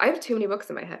about? I have too many books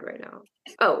in my head right now.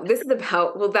 Oh, this is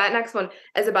about, well, that next one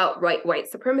is about white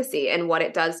supremacy and what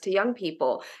it does to young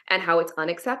people and how it's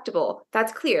unacceptable.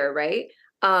 That's clear, right?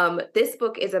 This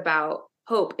book is about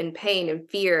hope and pain and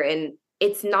fear, and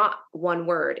it's not one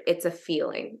word, it's a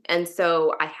feeling. And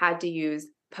so I had to use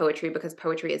poetry because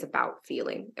poetry is about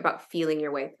feeling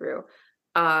your way through.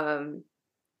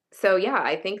 So yeah,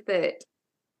 I think that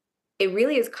it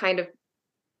really is kind of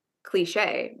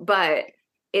cliche, but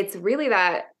it's really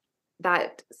that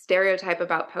stereotype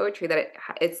about poetry that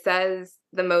it says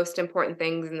the most important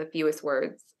things in the fewest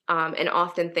words, and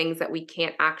often things that we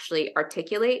can't actually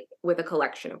articulate with a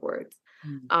collection of words.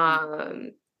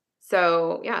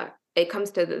 So yeah, it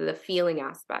comes to the feeling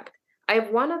aspect. I have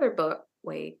one other book.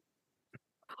 Wait,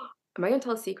 am I going to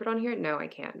tell a secret on here? No, I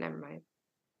can't. Never mind.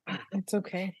 It's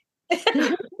okay.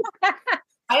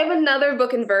 I have another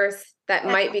book in verse that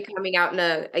might be coming out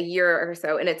in a year or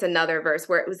so, and it's another verse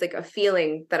where it was like a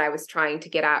feeling that I was trying to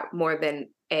get at more than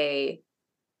I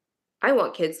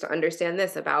want kids to understand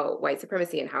this about white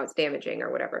supremacy and how it's damaging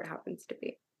or whatever it happens to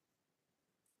be.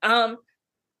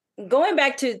 Going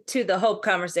back to the hope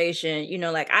conversation,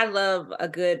 like I love a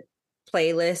good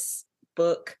playlist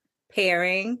book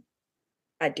pairing.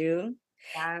 I do.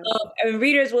 Yeah. And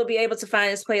readers will be able to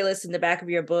find this playlist in the back of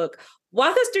your book.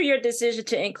 Walk us through your decision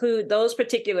to include those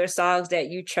particular songs that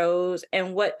you chose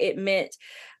and what it meant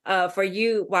for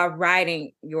you while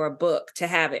writing your book to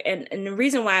have it. And the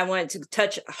reason why I wanted to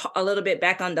touch a little bit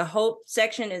back on the hope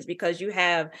section is because you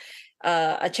have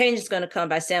A Change Is Gonna Come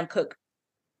by Sam Cooke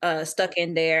stuck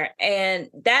in there. And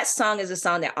that song is a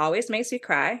song that always makes me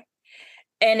cry.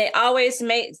 And it always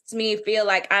makes me feel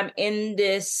like I'm in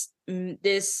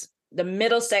the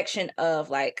middle section of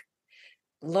like,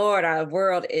 Lord, our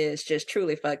world is just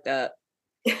truly fucked up.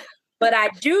 But I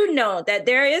do know that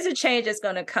there is a change that's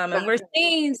going to come, and we're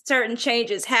seeing certain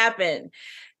changes happen.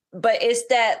 But it's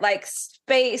that like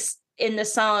space in the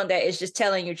song that is just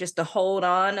telling you just to hold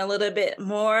on a little bit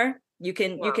more. You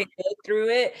can go through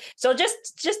it. So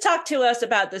just talk to us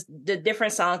about the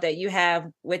different songs that you have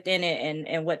within it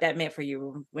and what that meant for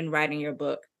you when writing your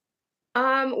book.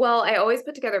 Well, I always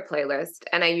put together a playlist,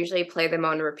 and I usually play them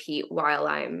on repeat while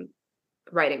I'm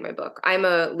writing my book. I'm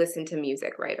a listen to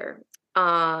music writer.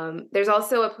 There's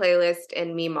also a playlist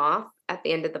in Me Moth at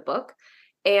the end of the book,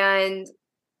 And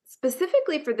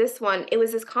specifically for this one, it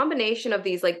was this combination of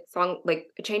these like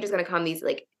A Change Is Gonna Come, these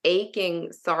like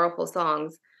aching, sorrowful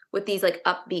songs with these like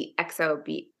upbeat EXO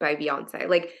beat by Beyonce.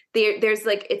 Like there's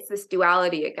like, it's this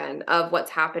duality again of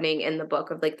what's happening in the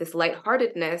book of like this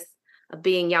lightheartedness of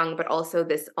being young, but also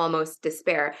this almost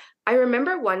despair. I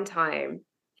remember one time,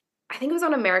 I think it was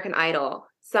on American Idol,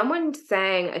 someone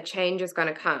sang A Change Is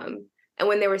Gonna Come. And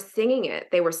when they were singing it,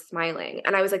 they were smiling.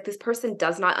 And I was like, this person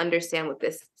does not understand what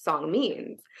this song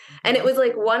means. And it was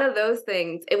like one of those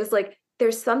things. It was like,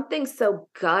 there's something so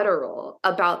guttural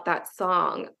about that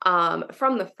song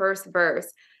from the first verse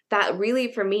that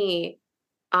really, for me,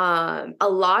 a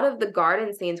lot of the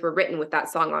garden scenes were written with that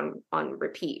song on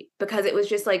repeat, because it was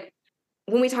just like,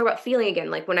 when we talk about feeling again,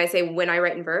 like when I say when I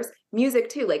write in verse, music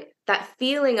too, like that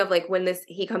feeling of like when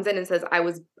he comes in and says, I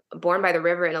was born by the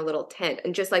river in a little tent,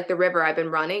 and just like the river, I've been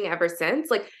running ever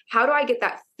since. Like, how do I get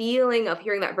that feeling of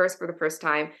hearing that verse for the first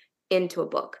time into a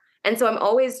book? And so I'm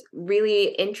always really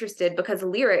interested, because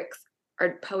lyrics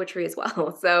are poetry as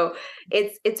well. So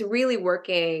it's really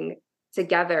working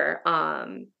together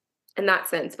in that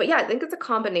sense. But yeah, I think it's a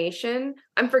combination.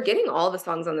 I'm forgetting all the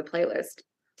songs on the playlist,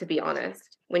 to be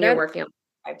honest, when you're working on.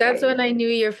 That's when I knew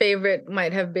your favorite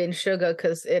might have been Sugar,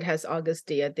 because it has August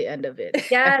D at the end of it.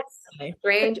 Yes,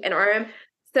 Strange and RM.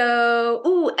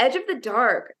 So, Edge of the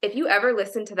Dark. If you ever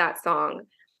listen to that song,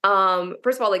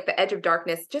 first of all, like the edge of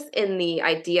darkness, just in the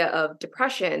idea of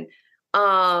depression,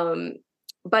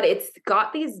 but it's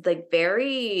got these like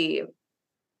very,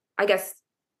 I guess,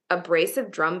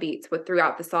 abrasive drum beats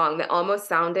throughout the song that almost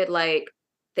sounded like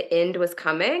the end was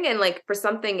coming, and like for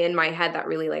something in my head that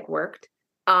really like worked.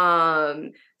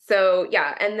 So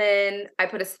yeah, and then I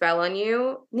Put a Spell on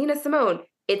You, Nina Simone.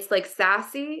 It's like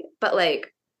sassy, but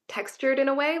like textured in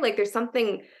a way. Like there's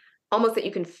something almost that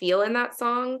you can feel in that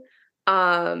song.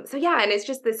 So yeah, and it's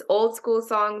just this old school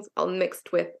songs all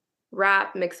mixed with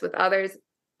rap, mixed with others,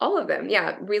 all of them.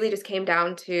 Yeah, really just came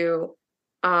down to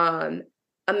a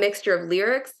mixture of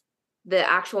lyrics, the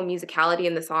actual musicality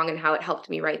in the song, and how it helped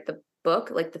me write the book,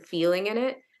 like the feeling in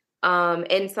it.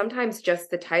 And sometimes just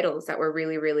the titles that were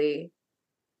really, really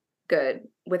good.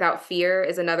 Without Fear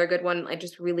is another good one. I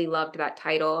just really loved that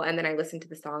title. And then I listened to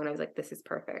the song and I was like, this is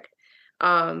perfect.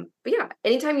 But yeah,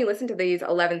 anytime you listen to these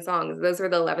 11 songs, those were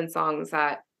the 11 songs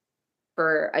that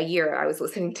for a year I was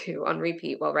listening to on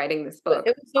repeat while writing this book.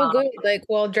 It was so good. Like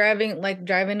while driving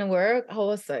to work, I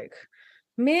was like,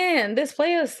 man, this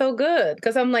play is so good.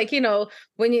 Because I'm like,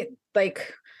 when you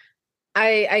like,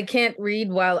 I can't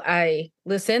read while I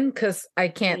listen, because I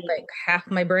can't like half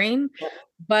my brain.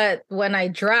 But when I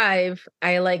drive,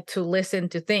 I like to listen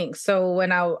to things. So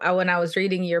when I was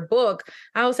reading your book,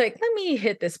 I was like, let me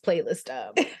hit this playlist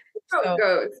up.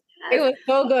 So, it was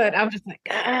so good. I'm just like,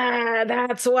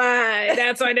 that's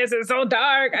why this is so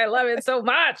dark. I love it so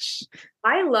much.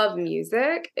 I love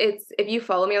music. If you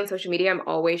follow me on social media, I'm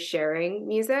always sharing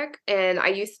music. And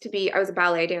I was a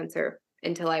ballet dancer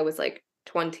until I was like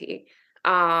 20.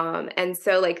 And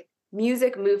so like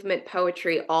music, movement,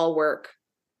 poetry all work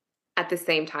at the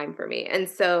same time for me. And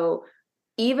so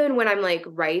even when I'm like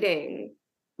writing,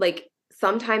 like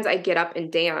sometimes I get up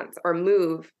and dance or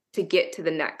move to get to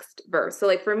the next verse. So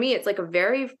like for me, it's like a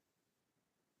very,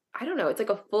 I don't know, it's like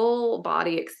a full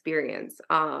body experience,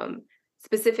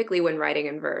 specifically when writing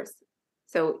in verse.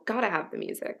 So gotta have the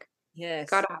music. Yes.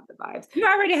 Gotta have the vibes. You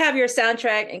already have your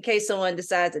soundtrack in case someone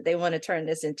decides that they want to turn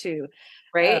this into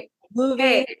right movie.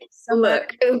 Hey,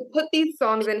 look, put these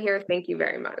songs in here. Thank you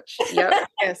very much. Yep.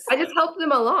 Yes. I just help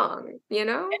them along,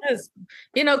 Yes.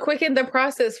 Quicken the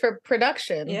process for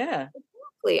production. Yeah.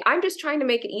 Exactly. I'm just trying to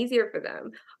make it easier for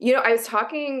them. I was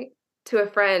talking to a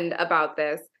friend about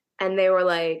this, and they were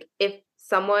like, if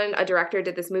a director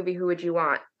did this movie, who would you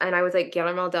want? And I was like,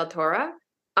 Guillermo del Toro.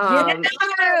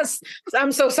 Yes.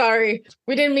 I'm so sorry.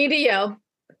 We didn't mean to yell.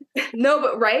 No,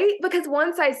 but right? Because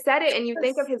once I said it and you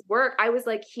think of his work, I was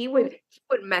like, he would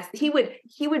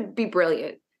be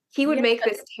brilliant. He would make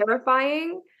this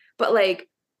terrifying, but like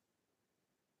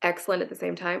excellent at the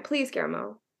same time. Please,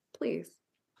 Guillermo, please.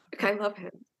 I love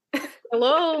him.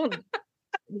 Hello.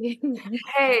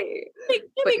 Hey.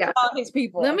 Let me call these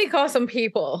people. Let me call some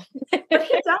people. But he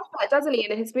does that, doesn't he?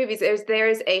 In his movies,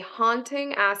 there's a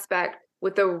haunting aspect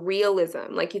with the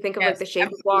realism. Like you think of like The Shape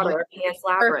of Water or Pan's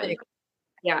Labyrinth. Perfect.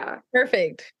 Yeah.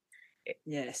 Perfect.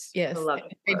 Yes. Yes. I love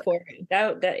it.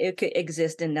 That it could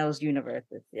exist in those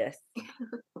universes. Yes.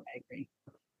 I agree.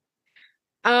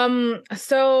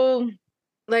 So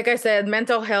like I said,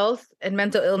 mental health and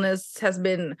mental illness has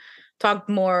been talked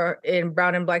more in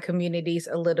Brown and Black communities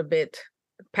a little bit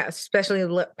especially in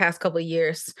the past couple of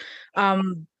years.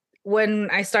 When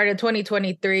I started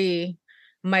 2023,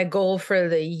 my goal for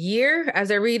the year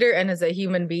as a reader and as a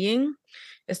human being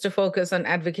is to focus on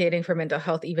advocating for mental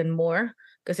health even more.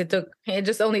 Because it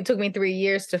just only took me 3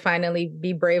 years to finally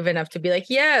be brave enough to be like,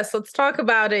 yes, let's talk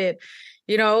about it,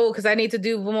 because I need to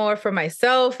do more for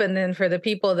myself and then for the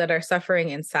people that are suffering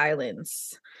in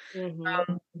silence.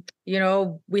 Mhm.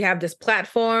 We have this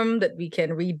platform that we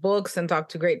can read books and talk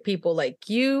to great people like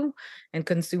you and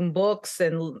consume books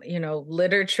and,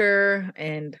 literature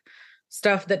and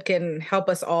stuff that can help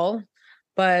us all.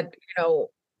 But,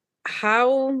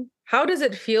 how does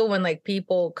it feel when like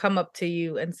people come up to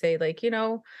you and say like,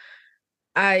 your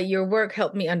work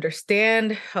helped me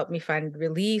understand, helped me find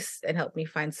release, and helped me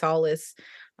find solace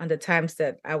on the times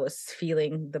that I was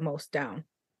feeling the most down?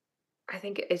 I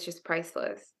think it's just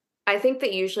priceless. I think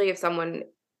that usually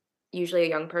a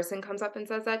young person comes up and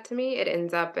says that to me, it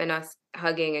ends up in us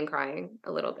hugging and crying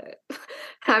a little bit.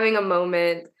 Having a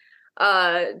moment,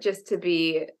 just to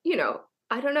be,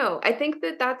 I don't know. I think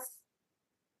that that's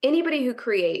anybody who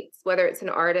creates, whether it's an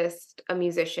artist, a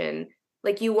musician,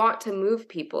 like you want to move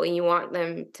people and you want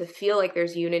them to feel like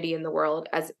there's unity in the world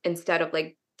as instead of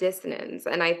like dissonance.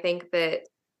 And I think that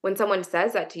when someone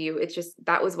says that to you, it's just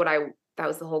that was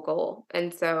the whole goal.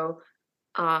 And so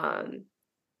um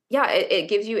yeah, it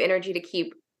gives you energy to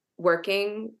keep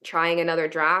working, trying another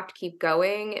draft, keep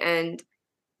going. And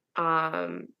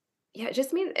um yeah, it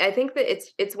just means I think that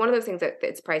it's one of those things that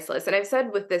it's priceless. And I've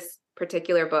said with this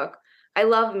particular book, I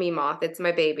love Me Moth. It's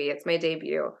my baby, it's my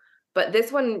debut. But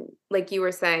this one, like you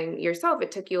were saying yourself,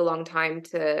 it took you a long time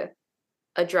to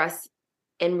address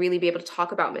and really be able to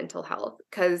talk about mental health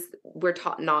because we're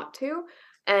taught not to.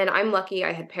 And I'm lucky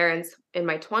I had parents in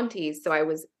my 20s, so I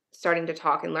was starting to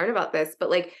talk and learn about this. But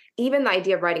like even the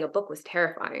idea of writing a book was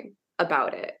terrifying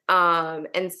about it.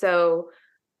 And so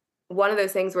one of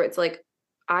those things where it's like,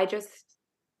 I just,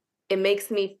 it makes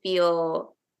me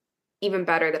feel even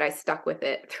better that I stuck with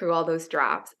it through all those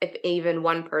drafts. If even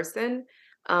one person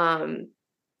um,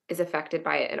 is affected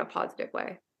by it in a positive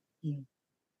way. Mm.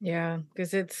 Yeah,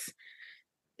 because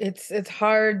it's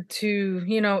hard to,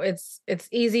 it's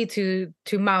easy to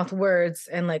mouth words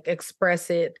and like express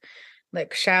it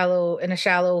like shallow in a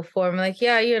shallow form, like,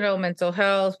 yeah, mental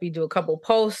health, we do a couple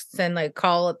posts and like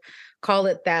call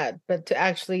it that. But to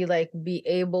actually like be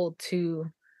able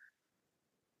to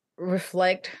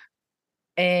reflect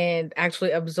and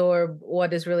actually absorb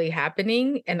what is really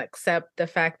happening and accept the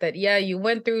fact that, yeah, you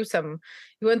went through some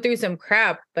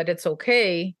crap, but it's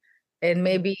okay. And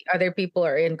maybe other people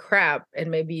are in crap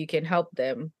and maybe you can help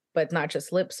them, but not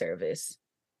just lip service.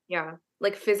 Yeah,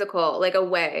 like physical, like a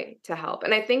way to help.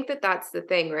 And I think that that's the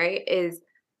thing, right?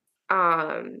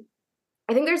 Um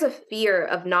I think there's a fear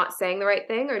of not saying the right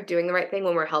thing or doing the right thing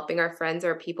when we're helping our friends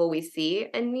or people we see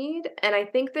in need. And I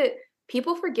think that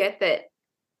people forget that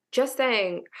just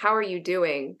saying, "How are you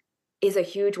doing?" is a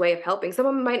huge way of helping.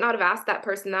 Someone might not have asked that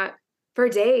person that for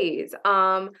days.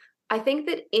 I think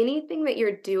that anything that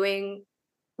you're doing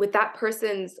with that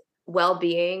person's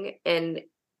well-being and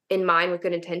in mind with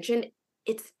good intention,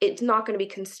 it's not going to be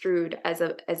construed as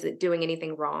a doing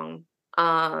anything wrong.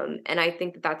 And I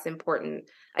think that that's important.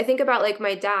 I think about like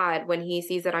my dad when he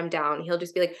sees that I'm down, he'll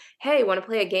just be like, "Hey, want to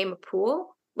play a game of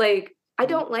pool?" Like I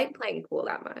don't like playing pool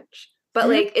that much. But Mhm.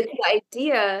 like it's the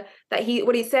idea that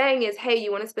what he's saying is, "Hey,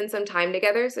 you want to spend some time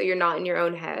together so you're not in your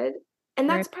own head." And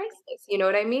Right. that's priceless, you know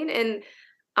what I mean? And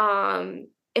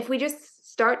if we just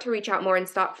start to reach out more and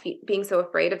stop being so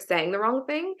afraid of saying the wrong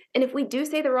thing, and if we do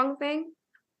say the wrong thing,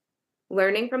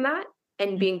 learning from that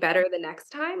and being better the next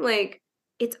time, like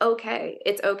it's okay.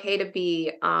 It's okay to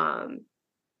be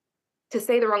to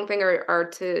say the wrong thing or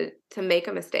to make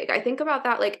a mistake. I think about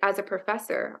that like as a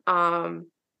professor.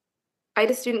 I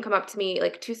had a student come up to me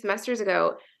like 2 semesters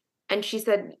ago and she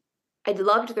said, "I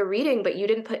loved the reading, but you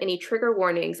didn't put any trigger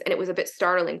warnings and it was a bit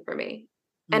startling for me."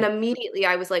 And Mm. immediately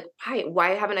I was like,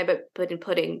 Why haven't I been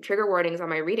putting trigger warnings on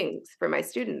my readings for my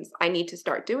students? I need to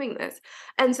start doing this."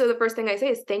 And so the first thing I say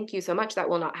is, "Thank you so much. That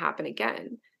will not happen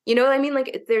again." You know what I mean?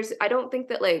 Like I don't think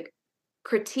that like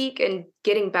critique and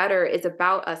getting better is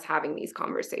about us having these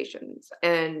conversations.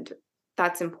 And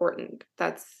that's important.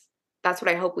 That's what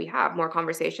I hope we have more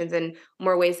conversations and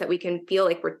more ways that we can feel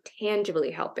like we're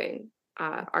tangibly helping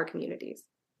our communities.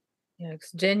 Yeah,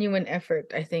 'cause genuine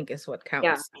effort, I think, is what Yeah.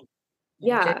 counts.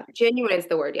 Yeah, Yeah. Genuine is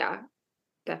the word. Yeah.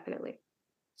 Definitely.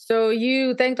 so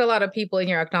you thanked a lot of people in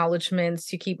your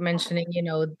acknowledgments. You keep mentioning,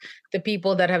 the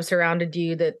people that have surrounded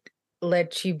you that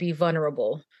let you be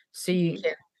vulnerable so you Mhm.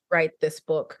 can write this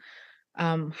book.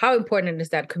 How important is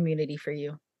that community for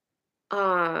you?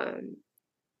 Um,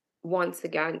 Once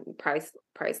again,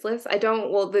 priceless. I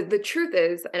don't, well, the truth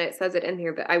is, and it says it in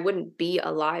here, that I wouldn't be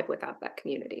alive without that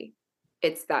community.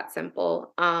 It's that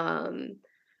simple. And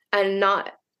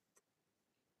not,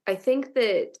 I think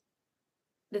that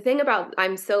the thing about,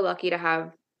 I'm so lucky to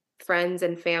have friends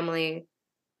and family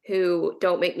who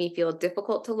don't make me feel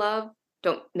difficult to love,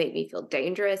 don't make me feel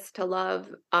dangerous to love,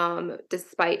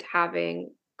 despite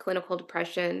having clinical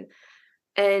depression.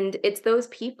 And it's those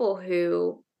people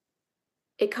who,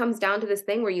 it comes down to this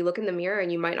thing where you look in the mirror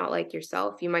and you might not like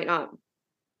yourself. You might not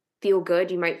feel good.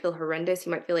 You might feel horrendous.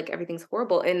 You might feel like everything's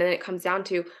horrible. And then it comes down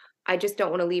to, I just don't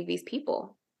want to leave these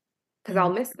people because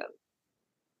I'll miss them.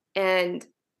 And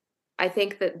I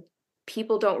think that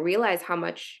people don't realize how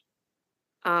much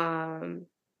that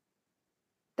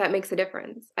makes a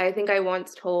difference. I think I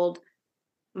once told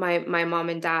my mom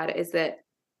and dad is that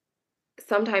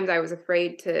sometimes I was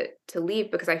afraid to leave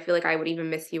because I feel like I would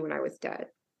even miss you when I was dead.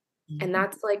 And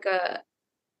that's like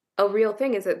a real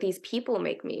thing, is that these people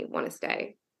make me want to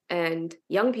stay, and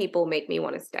young people make me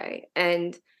want to stay.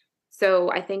 And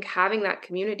so I think having that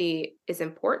community is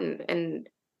important. And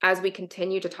as we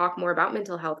continue to talk more about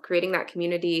mental health, creating that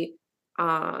community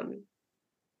that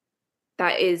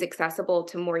is accessible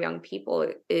to more young people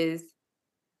is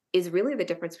really the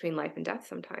difference between life and death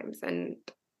sometimes. And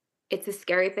it's a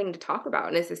scary thing to talk about,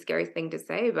 and it's a scary thing to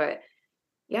say, but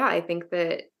yeah, I think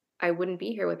that I wouldn't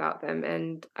be here without them,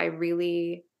 and I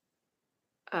really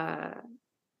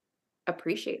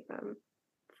appreciate them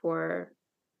for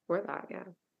that. Yeah.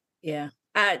 Yeah.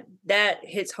 That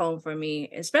hits home for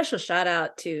me. And special shout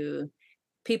out to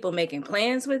people making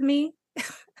plans with me.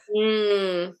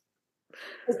 Mm.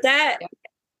 That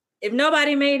if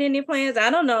nobody made any plans, I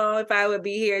don't know if I would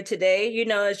be here today. You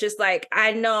know, it's just like,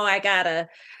 I know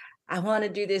I want to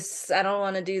do this, I don't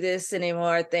want to do this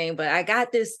anymore thing, but I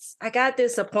got this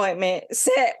appointment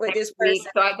set with this person.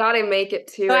 So I gotta make it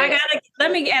to So it.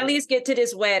 let me at least get to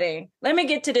this wedding. Let me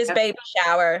get to this baby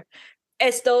shower.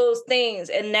 It's those things,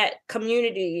 and that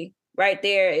community right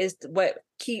there is what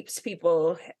helps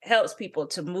people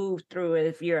to move through it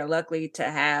if you're lucky to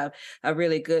have a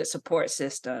really good support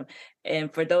system.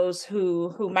 And for those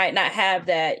who might not have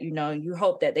that, you know, you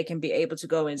hope that they can be able to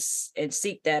go and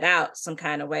seek that out some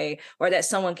kind of way, or that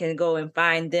someone can go and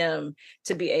find them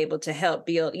to be able to help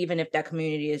build, even if that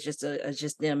community is just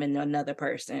them and another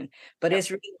person. But it's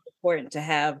really important to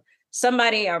have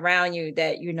somebody around you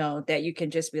that, you know, that you can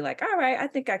just be like, all right, I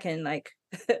think I can like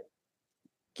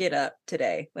get up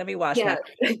today. Let me wash my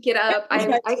get up. I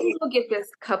can go get this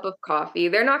cup of coffee.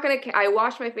 They're not gonna I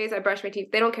wash my face, I brush my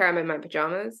teeth. They don't care I'm in my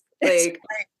pajamas. Like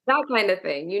that kind of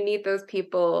thing. You need those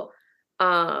people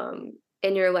in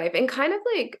your life. And kind of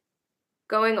like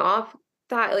going off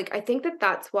that, like I think that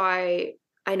that's why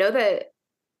I know that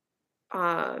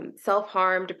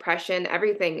self-harm, depression,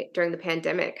 everything during the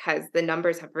pandemic the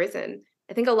numbers have risen.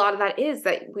 I think a lot of that is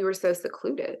that we were so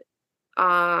secluded.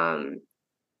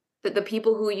 That the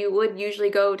people who you would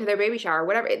usually go to their baby shower,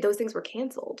 whatever, those things were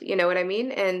canceled. You know what I mean?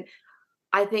 And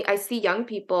I think I see young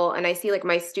people, and I see like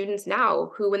my students now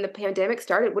who, when the pandemic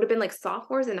started, would have been like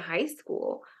sophomores in high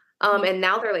school. And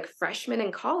now they're like freshmen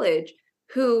in college,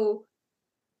 who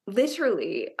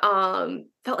literally felt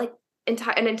like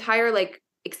an entire like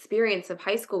experience of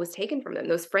high school was taken from them.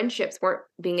 Those friendships weren't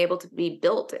being able to be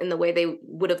built in the way they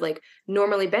would have like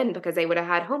normally been, because they would have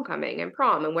had homecoming and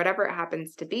prom and whatever it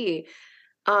happens to be.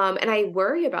 And I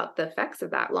worry about the effects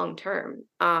of that long term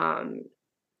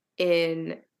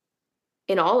in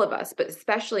all of us, but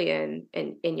especially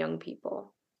in young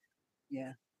people.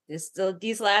 Yeah.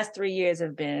 These last 3 years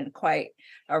have been quite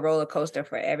a roller coaster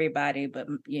for everybody. But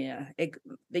yeah,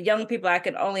 the young people, I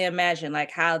can only imagine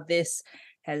like how this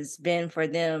has been for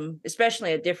them,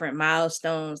 especially at different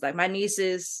milestones. Like my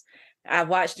nieces, I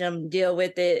watched them deal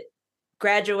with it,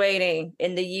 graduating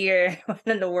in the year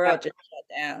when the world just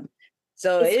shut down.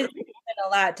 So it's been a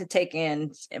lot to take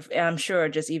in. I'm sure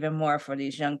just even more for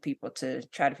these young people to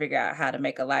try to figure out how to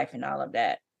make a life and all of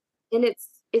that. And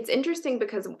it's interesting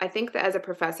because I think that as a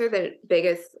professor, the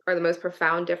biggest or the most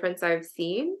profound difference I've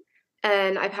seen,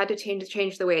 and I've had to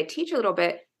change the way I teach a little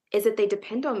bit, is that they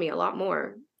depend on me a lot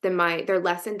more than they're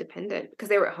less independent because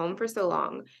they were at home for so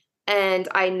long. And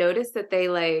I noticed that they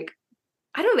like,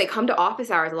 I don't know, they come to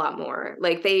office hours a lot more.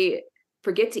 Like they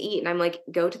forget to eat, and I'm like,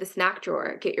 go to the snack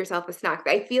drawer, get yourself a snack.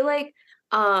 I feel like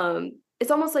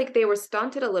it's almost like they were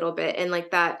stunted a little bit in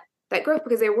like that growth,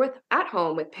 because they were at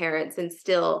home with parents and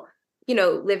still, you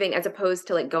know, living, as opposed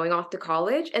to like going off to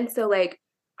college. And so like,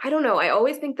 I don't know, I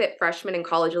always think that freshmen in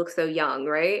college look so young,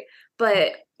 right?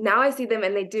 But now I see them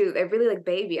and they're really like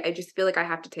baby. I just feel like I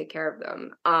have to take care of them.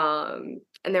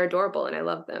 And they're adorable and I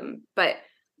love them. But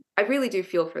I really do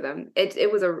feel for them.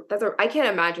 I can't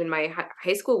imagine, my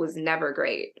high school was never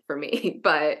great for me,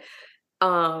 but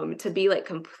To be like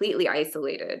completely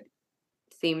isolated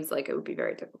seems like it would be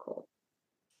very difficult.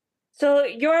 So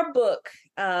your book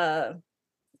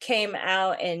came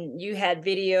out and you had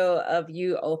video of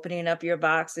you opening up your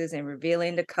boxes and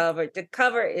revealing the cover. The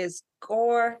cover is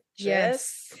gorgeous.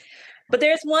 Yes. But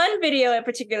there's one video in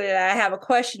particular that I have a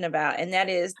question about, and that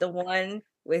is the one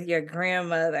with your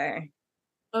grandmother.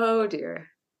 Oh dear.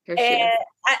 Here she And is.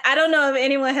 I don't know if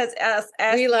anyone has asked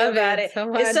We you love about it it.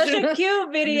 so It's such a much.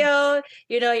 cute video.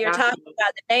 You know, you're Yeah. talking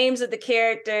about the names of the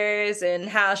characters and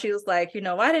how she was like, you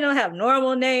know, why they don't have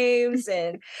normal names?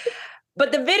 And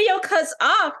but the video cuts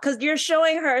off because you're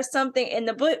showing her something in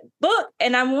the book,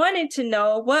 and I'm wanting to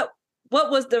know what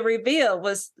was the reveal?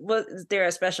 Was there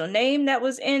a special name that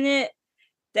was in it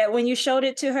that when you showed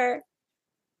it to her?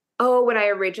 Oh, when I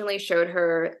originally showed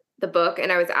her the book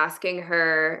and I was asking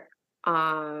her,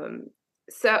 okay.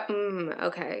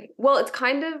 Well, it's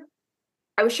kind of,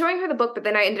 I was showing her the book, but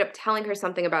then I ended up telling her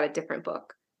something about a different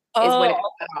book is when it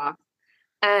cut off.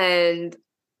 And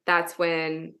that's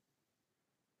when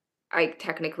I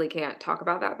technically can't talk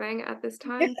about that thing at this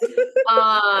time.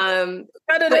 Cut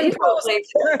it but, in you know, post.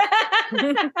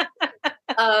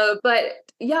 but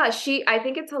yeah, I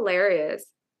think it's hilarious.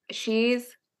 I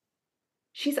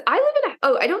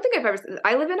don't think I've ever,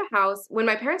 I live in a house. When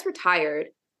my parents retired,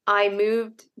 I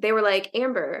moved, they were like,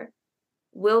 Amber,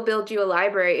 we'll build you a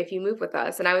library if you move with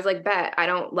us. And I was like, bet, I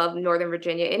don't love Northern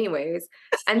Virginia anyways.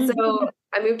 And so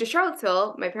I moved to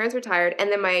Charlottesville, my parents retired, and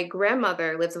then my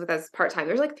grandmother lives with us part-time.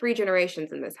 There's like 3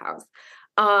 generations in this house.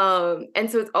 And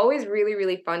so it's always really,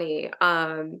 really funny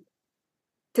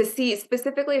to see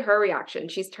specifically her reaction.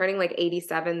 She's turning like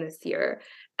 87 this year.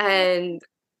 And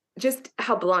just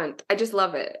how blunt. I just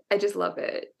love it. I just love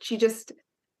it.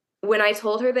 When I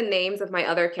told her the names of my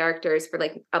other characters for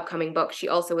like upcoming books, she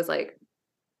also was like,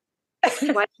 why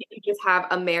can't you just have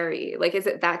a Mary? Like, is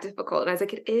it that difficult? And I was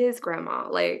like, it is, Grandma.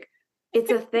 Like, it's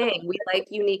a thing. We like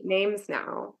unique names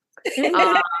now.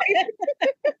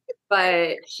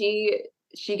 But she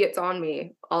gets on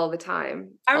me all the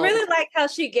time. I really like how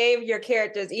she gave your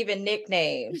characters even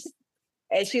nicknames.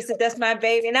 And she said, that's my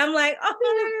baby. And I'm like, oh,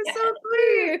 that is so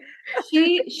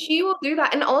cute. She will do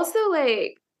that. And also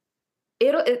like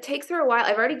it takes her a while.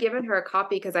 I've already given her a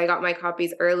copy because I got my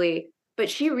copies early, but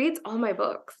she reads all my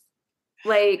books.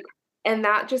 Like, and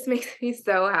that just makes me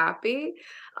so happy.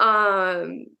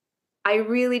 I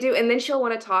really do. And then she'll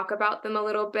want to talk about them a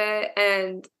little bit.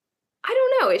 And I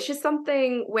don't know. It's just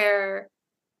something where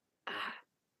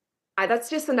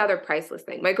that's just another priceless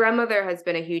thing. My grandmother has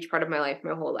been a huge part of my life,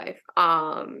 my whole life.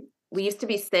 We used to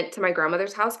be sent to my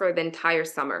grandmother's house for the entire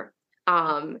summer.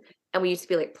 And we used to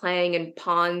be like playing in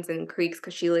ponds and creeks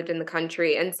because she lived in the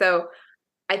country. And so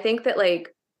I think that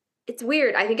like, it's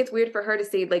weird. I think it's weird for her to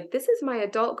see like, this is my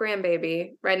adult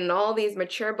grandbaby writing all these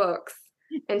mature books.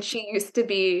 And she used to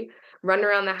be running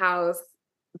around the house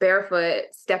barefoot,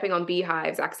 stepping on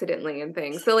beehives accidentally and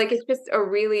things. So like, it's just a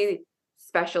really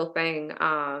special thing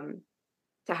to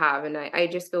have. And I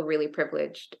just feel really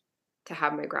privileged to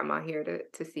have my grandma here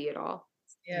to see it all.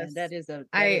 Yes, that is a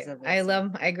I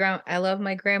love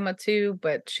my grandma too,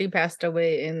 but she passed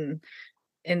away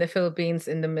in the Philippines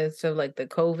in the midst of like the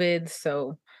COVID.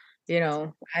 So, you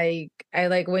know, I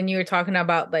like when you were talking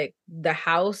about like the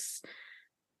house,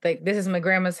 like this is my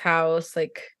grandma's house,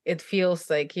 like it feels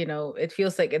like, you know, it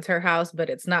feels like it's her house, but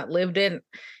it's not lived in,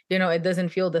 you know, it doesn't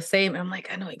feel the same. I'm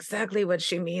like, I know exactly what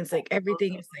she means. Like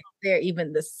everything is like there,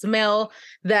 even the smell,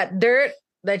 that dirt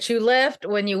that you left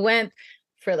when you went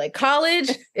for like college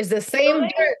is the same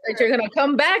dirt that you're going to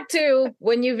come back to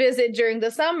when you visit during the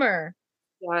summer.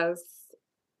 Yes.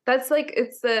 That's like,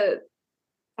 it's the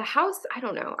house. I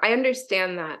don't know. I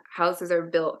understand that houses are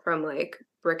built from like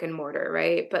brick and mortar,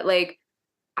 right? But like,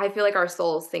 I feel like our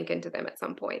souls sink into them at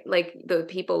some point. Like the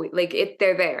people, like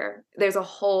they're there. There's a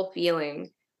whole feeling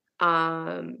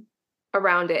around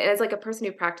it. And as like a person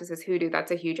who practices hoodoo,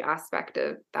 that's a huge aspect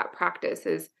of that practice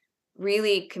is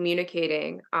really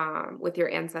communicating with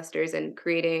your ancestors and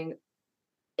creating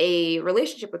a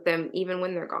relationship with them even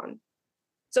when they're gone.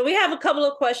 So we have a couple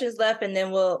of questions left and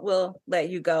then we'll let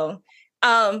you go.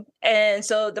 And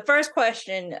so the first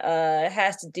question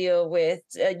has to deal with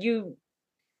you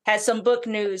had some book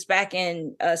news back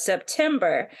in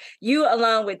September. You,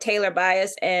 along with Taylor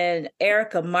Bias and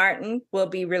Erica Martin, will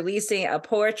be releasing a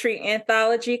poetry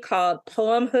anthology called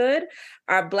Poemhood,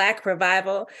 Our Black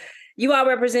Revival. You all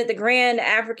represent the grand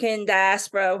African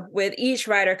diaspora, with each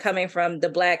writer coming from the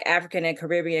Black, African, and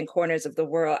Caribbean corners of the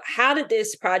world. How did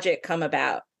this project come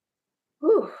about?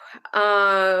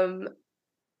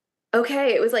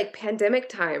 Okay, it was like pandemic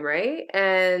time, right?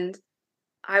 And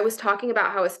I was talking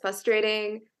about how it's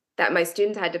frustrating that my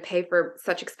students had to pay for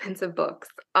such expensive books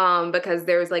because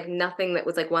there was like nothing that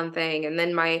was like one thing. And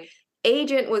then my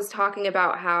agent was talking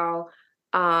about how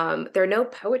there are no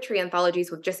poetry anthologies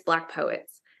with just Black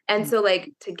poets. And so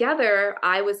like together,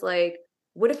 I was like,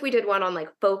 what if we did one on like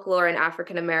folklore and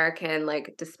African American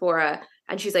like diaspora?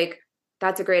 And she's like,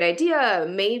 that's a great idea.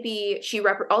 Maybe she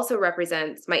also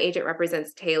represents, my agent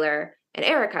represents Taylor and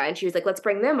Erica. And she was like, let's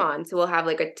bring them on. So we'll have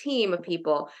like a team of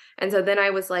people. And so then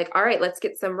I was like, all right, let's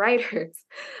get some writers.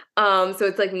 So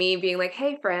it's like me being like,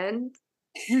 hey, friend,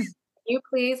 you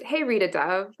please, hey, Rita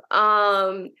Dove,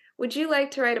 would you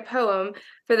like to write a poem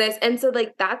for this? And so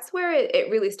like, that's where it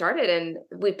really started. And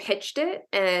we pitched it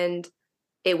and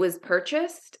it was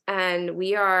purchased. And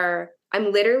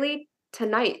I'm literally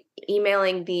tonight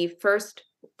emailing the first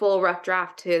full rough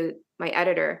draft to my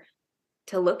editor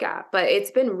to look at, but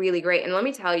it's been really great. And let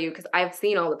me tell you, because I've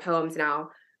seen all the poems now,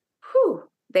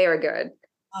 they are good.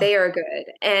 They are good.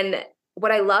 And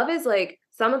what I love is like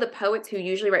some of the poets who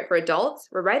usually write for adults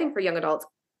were writing for young adults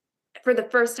for the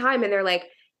first time. And they're like,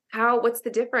 what's the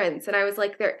difference? And I was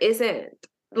like, there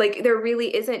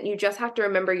really isn't. You just have to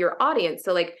remember your audience.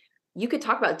 So like, you could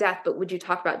talk about death, but would you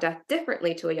talk about death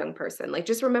differently to a young person? Like,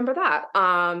 just remember that.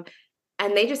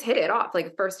 And they just hit it off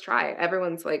like first try.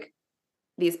 Everyone's like,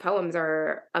 these poems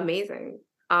are amazing.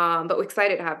 But we're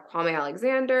excited to have Kwame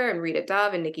Alexander and Rita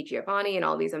Dove and Nikki Giovanni and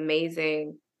all these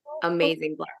amazing,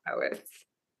 amazing Black poets.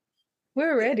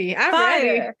 We're ready. I'm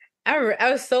ready.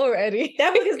 I was so ready.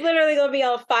 That book is literally going to be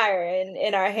on fire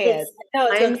in our hands.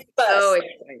 I'm so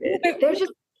excited. They're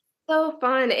just so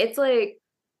fun. It's like,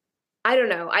 I don't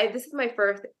know. This is my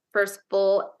first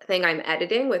full thing I'm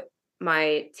editing with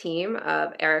my team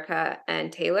of Erica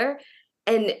and Taylor.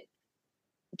 And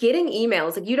getting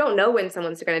emails, like you don't know when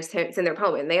someone's going to send their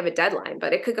poem and they have a deadline,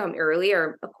 but it could come early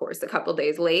or of course a couple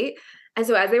days late. And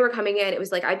so as they were coming in, it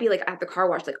was like, I'd be like at the car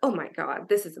wash, like, oh my God,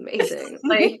 this is amazing.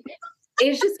 Like,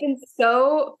 it's just been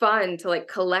so fun to like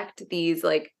collect these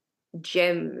like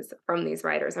gems from these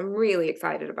writers. I'm really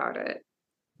excited about it.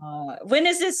 When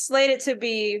is this slated to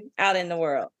be out in the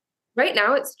world? Right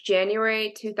now it's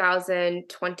January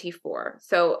 2024.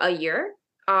 So a year.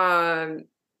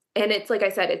 And it's like I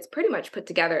said, it's pretty much put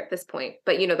together at this point.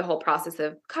 But you know, the whole process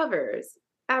of covers,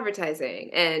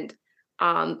 advertising, and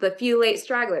the few late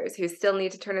stragglers who still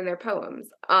need to turn in their poems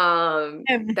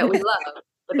that we love,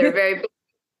 but they're very big.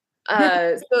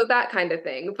 So that kind of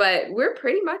thing. But we're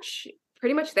pretty much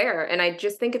there. And I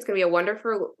just think it's going to be a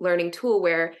wonderful learning tool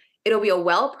where it'll be a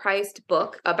well-priced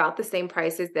book about the same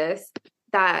price as this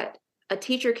that a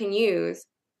teacher can use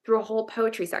through a whole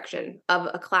poetry section of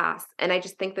a class. And I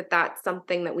just think that that's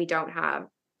something that we don't have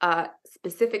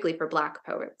specifically for Black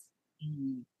poets.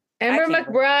 Amber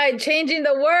McBride, changing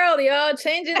the world, y'all,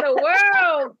 changing the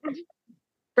world.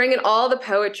 Bringing all the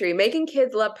poetry, making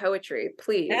kids love poetry,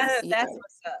 please. That's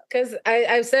what's up. Because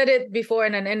I've said it before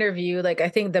in an interview, like I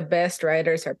think the best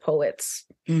writers are poets.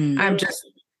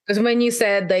 Because when you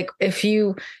said like if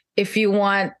you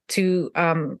want to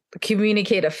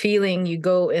communicate a feeling, you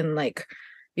go in like,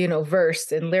 you know,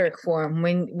 verse and lyric form.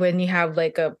 When you have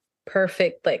like a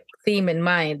perfect like theme in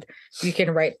mind, you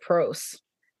can write prose.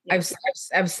 Yes.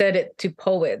 I've said it to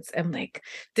poets. I'm like,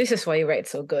 this is why you write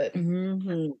so good.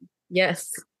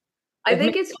 Yes, I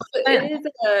think it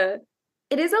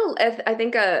is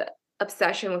a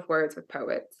obsession with words with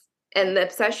poets, and the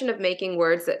obsession of making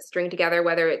words that string together,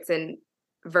 whether it's in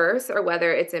verse or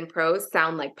whether it's in prose,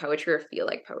 sound like poetry or feel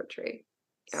like poetry.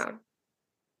 Yeah.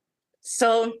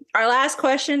 So our last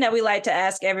question that we like to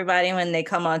ask everybody when they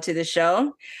come onto the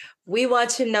show, we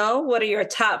want to know, what are your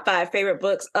top 5 favorite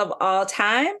books of all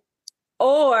time?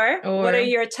 Or what are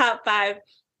your top 5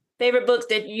 favorite books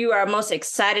that you are most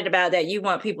excited about that you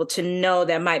want people to know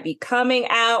that might be coming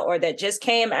out or that just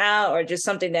came out, or just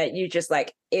something that you just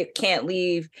like, it can't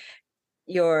leave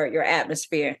your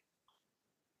atmosphere?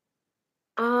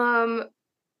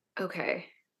 Okay.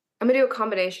 I'm gonna do a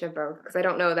combination of both because I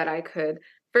don't know that I could.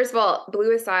 First of all,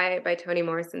 Bluest Eye by Toni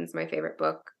Morrison is my favorite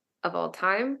book of all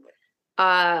time.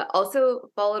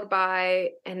 Also followed by,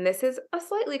 and this is a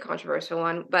slightly controversial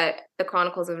one, but The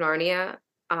Chronicles of Narnia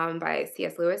by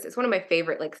C.S. Lewis. It's one of my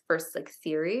favorite first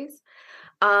series.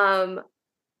 Is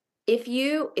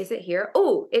it here?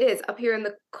 Oh, it is up here in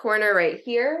the corner right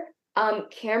here.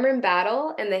 Cameron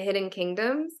Battle and the Hidden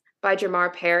Kingdoms by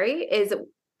Jamar Perry is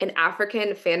an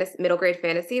African middle grade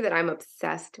fantasy that I'm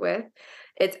obsessed with.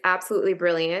 It's absolutely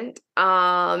brilliant.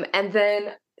 And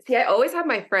then, see, I always have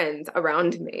my friends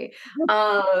around me.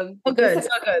 So good.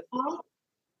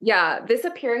 Yeah, This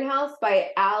Appearing House by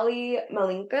Ali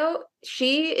Malinko.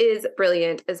 She is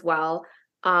brilliant as well.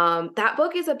 That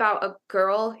book is about a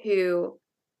girl who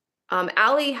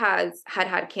Allie had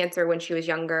cancer when she was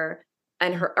younger,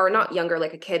 and or not younger,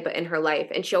 like a kid, but in her life.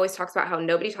 And she always talks about how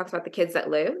nobody talks about the kids that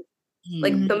live.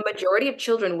 Like the majority of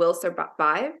children will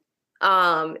survive,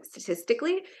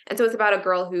 statistically. And so it's about a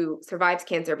girl who survives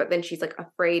cancer, but then she's like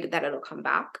afraid that it'll come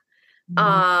back.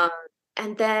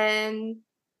 And then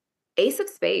Ace of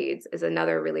Spades is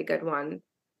another really good one.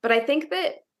 But I think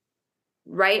that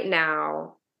right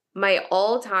now, my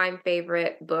all-time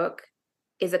favorite book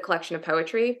is a collection of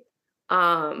poetry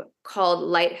called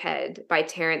Lighthead by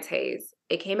Terrence Hayes.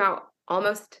 It came out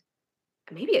almost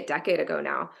maybe a decade ago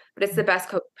now, but it's the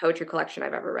best poetry collection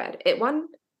I've ever read. It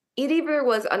either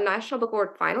was a National Book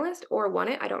Award finalist or won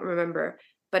it. I don't remember,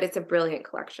 but it's a brilliant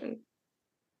collection.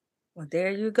 Well,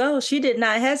 there you go. She did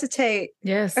not hesitate.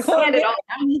 Yes. I said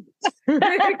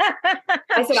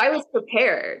I was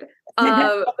prepared.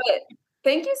 But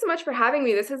thank you so much for having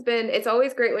me. It's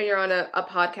always great when you're on a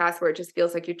podcast where it just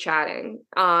feels like you're chatting.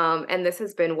 And this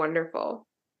has been wonderful.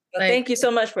 Well, thank you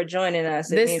so much for joining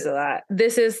us. It means a lot.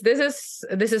 This is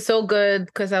so good,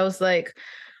 because I was like,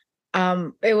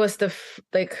 it was a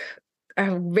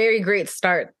very great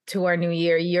start to our new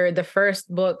year. You're the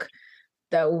first book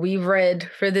that we've read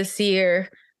for this year.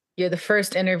 You're the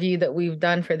first interview that we've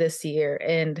done for this year.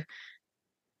 And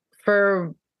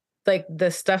for like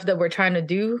the stuff that we're trying to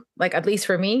do, like, at least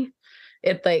for me,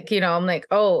 it like, I'm like,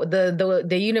 oh, the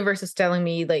universe is telling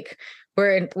me like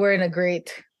we're in a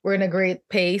great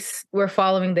pace. We're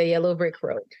following the yellow brick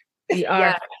road. We are.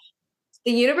 Yeah.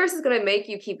 The universe is going to make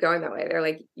you keep going that way. They're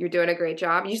like, you're doing a great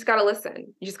job. You just got to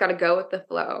listen. You just got to go with the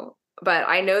flow. But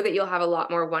I know that you'll have a lot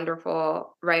more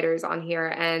wonderful writers on here.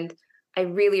 And I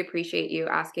really appreciate you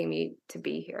asking me to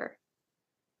be here.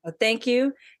 Well, thank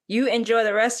you. You enjoy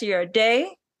the rest of your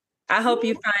day. I hope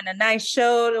you find a nice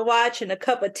show to watch and a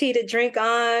cup of tea to drink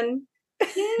on.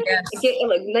 Yes. Get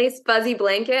a nice fuzzy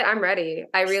blanket. I'm ready.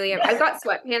 I really am. I've got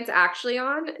sweatpants actually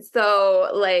on. So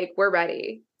like, we're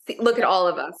ready. See, look at all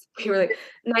of us. We were like,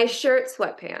 nice shirt,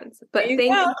 sweatpants. But thank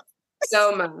you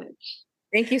so much.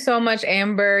 Thank you so much,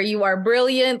 Amber. You are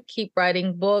brilliant. Keep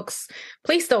writing books.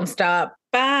 Please don't stop.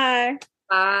 Bye.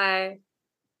 Bye.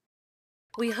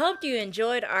 We hope you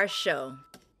enjoyed our show.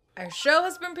 Our show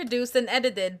has been produced and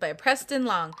edited by Preston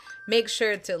Long. Make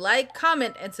sure to like,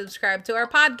 comment, and subscribe to our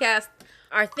podcast.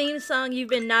 Our theme song you've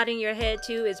been nodding your head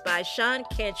to is by Sean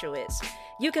Kantrowitz.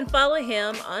 You can follow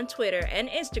him on Twitter and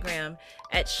Instagram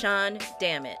at Sean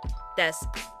Dammit. That's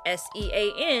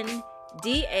SeanDammit.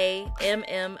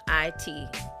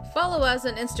 Follow us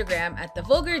on Instagram at The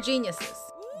Vulgar Geniuses.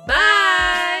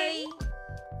 Bye!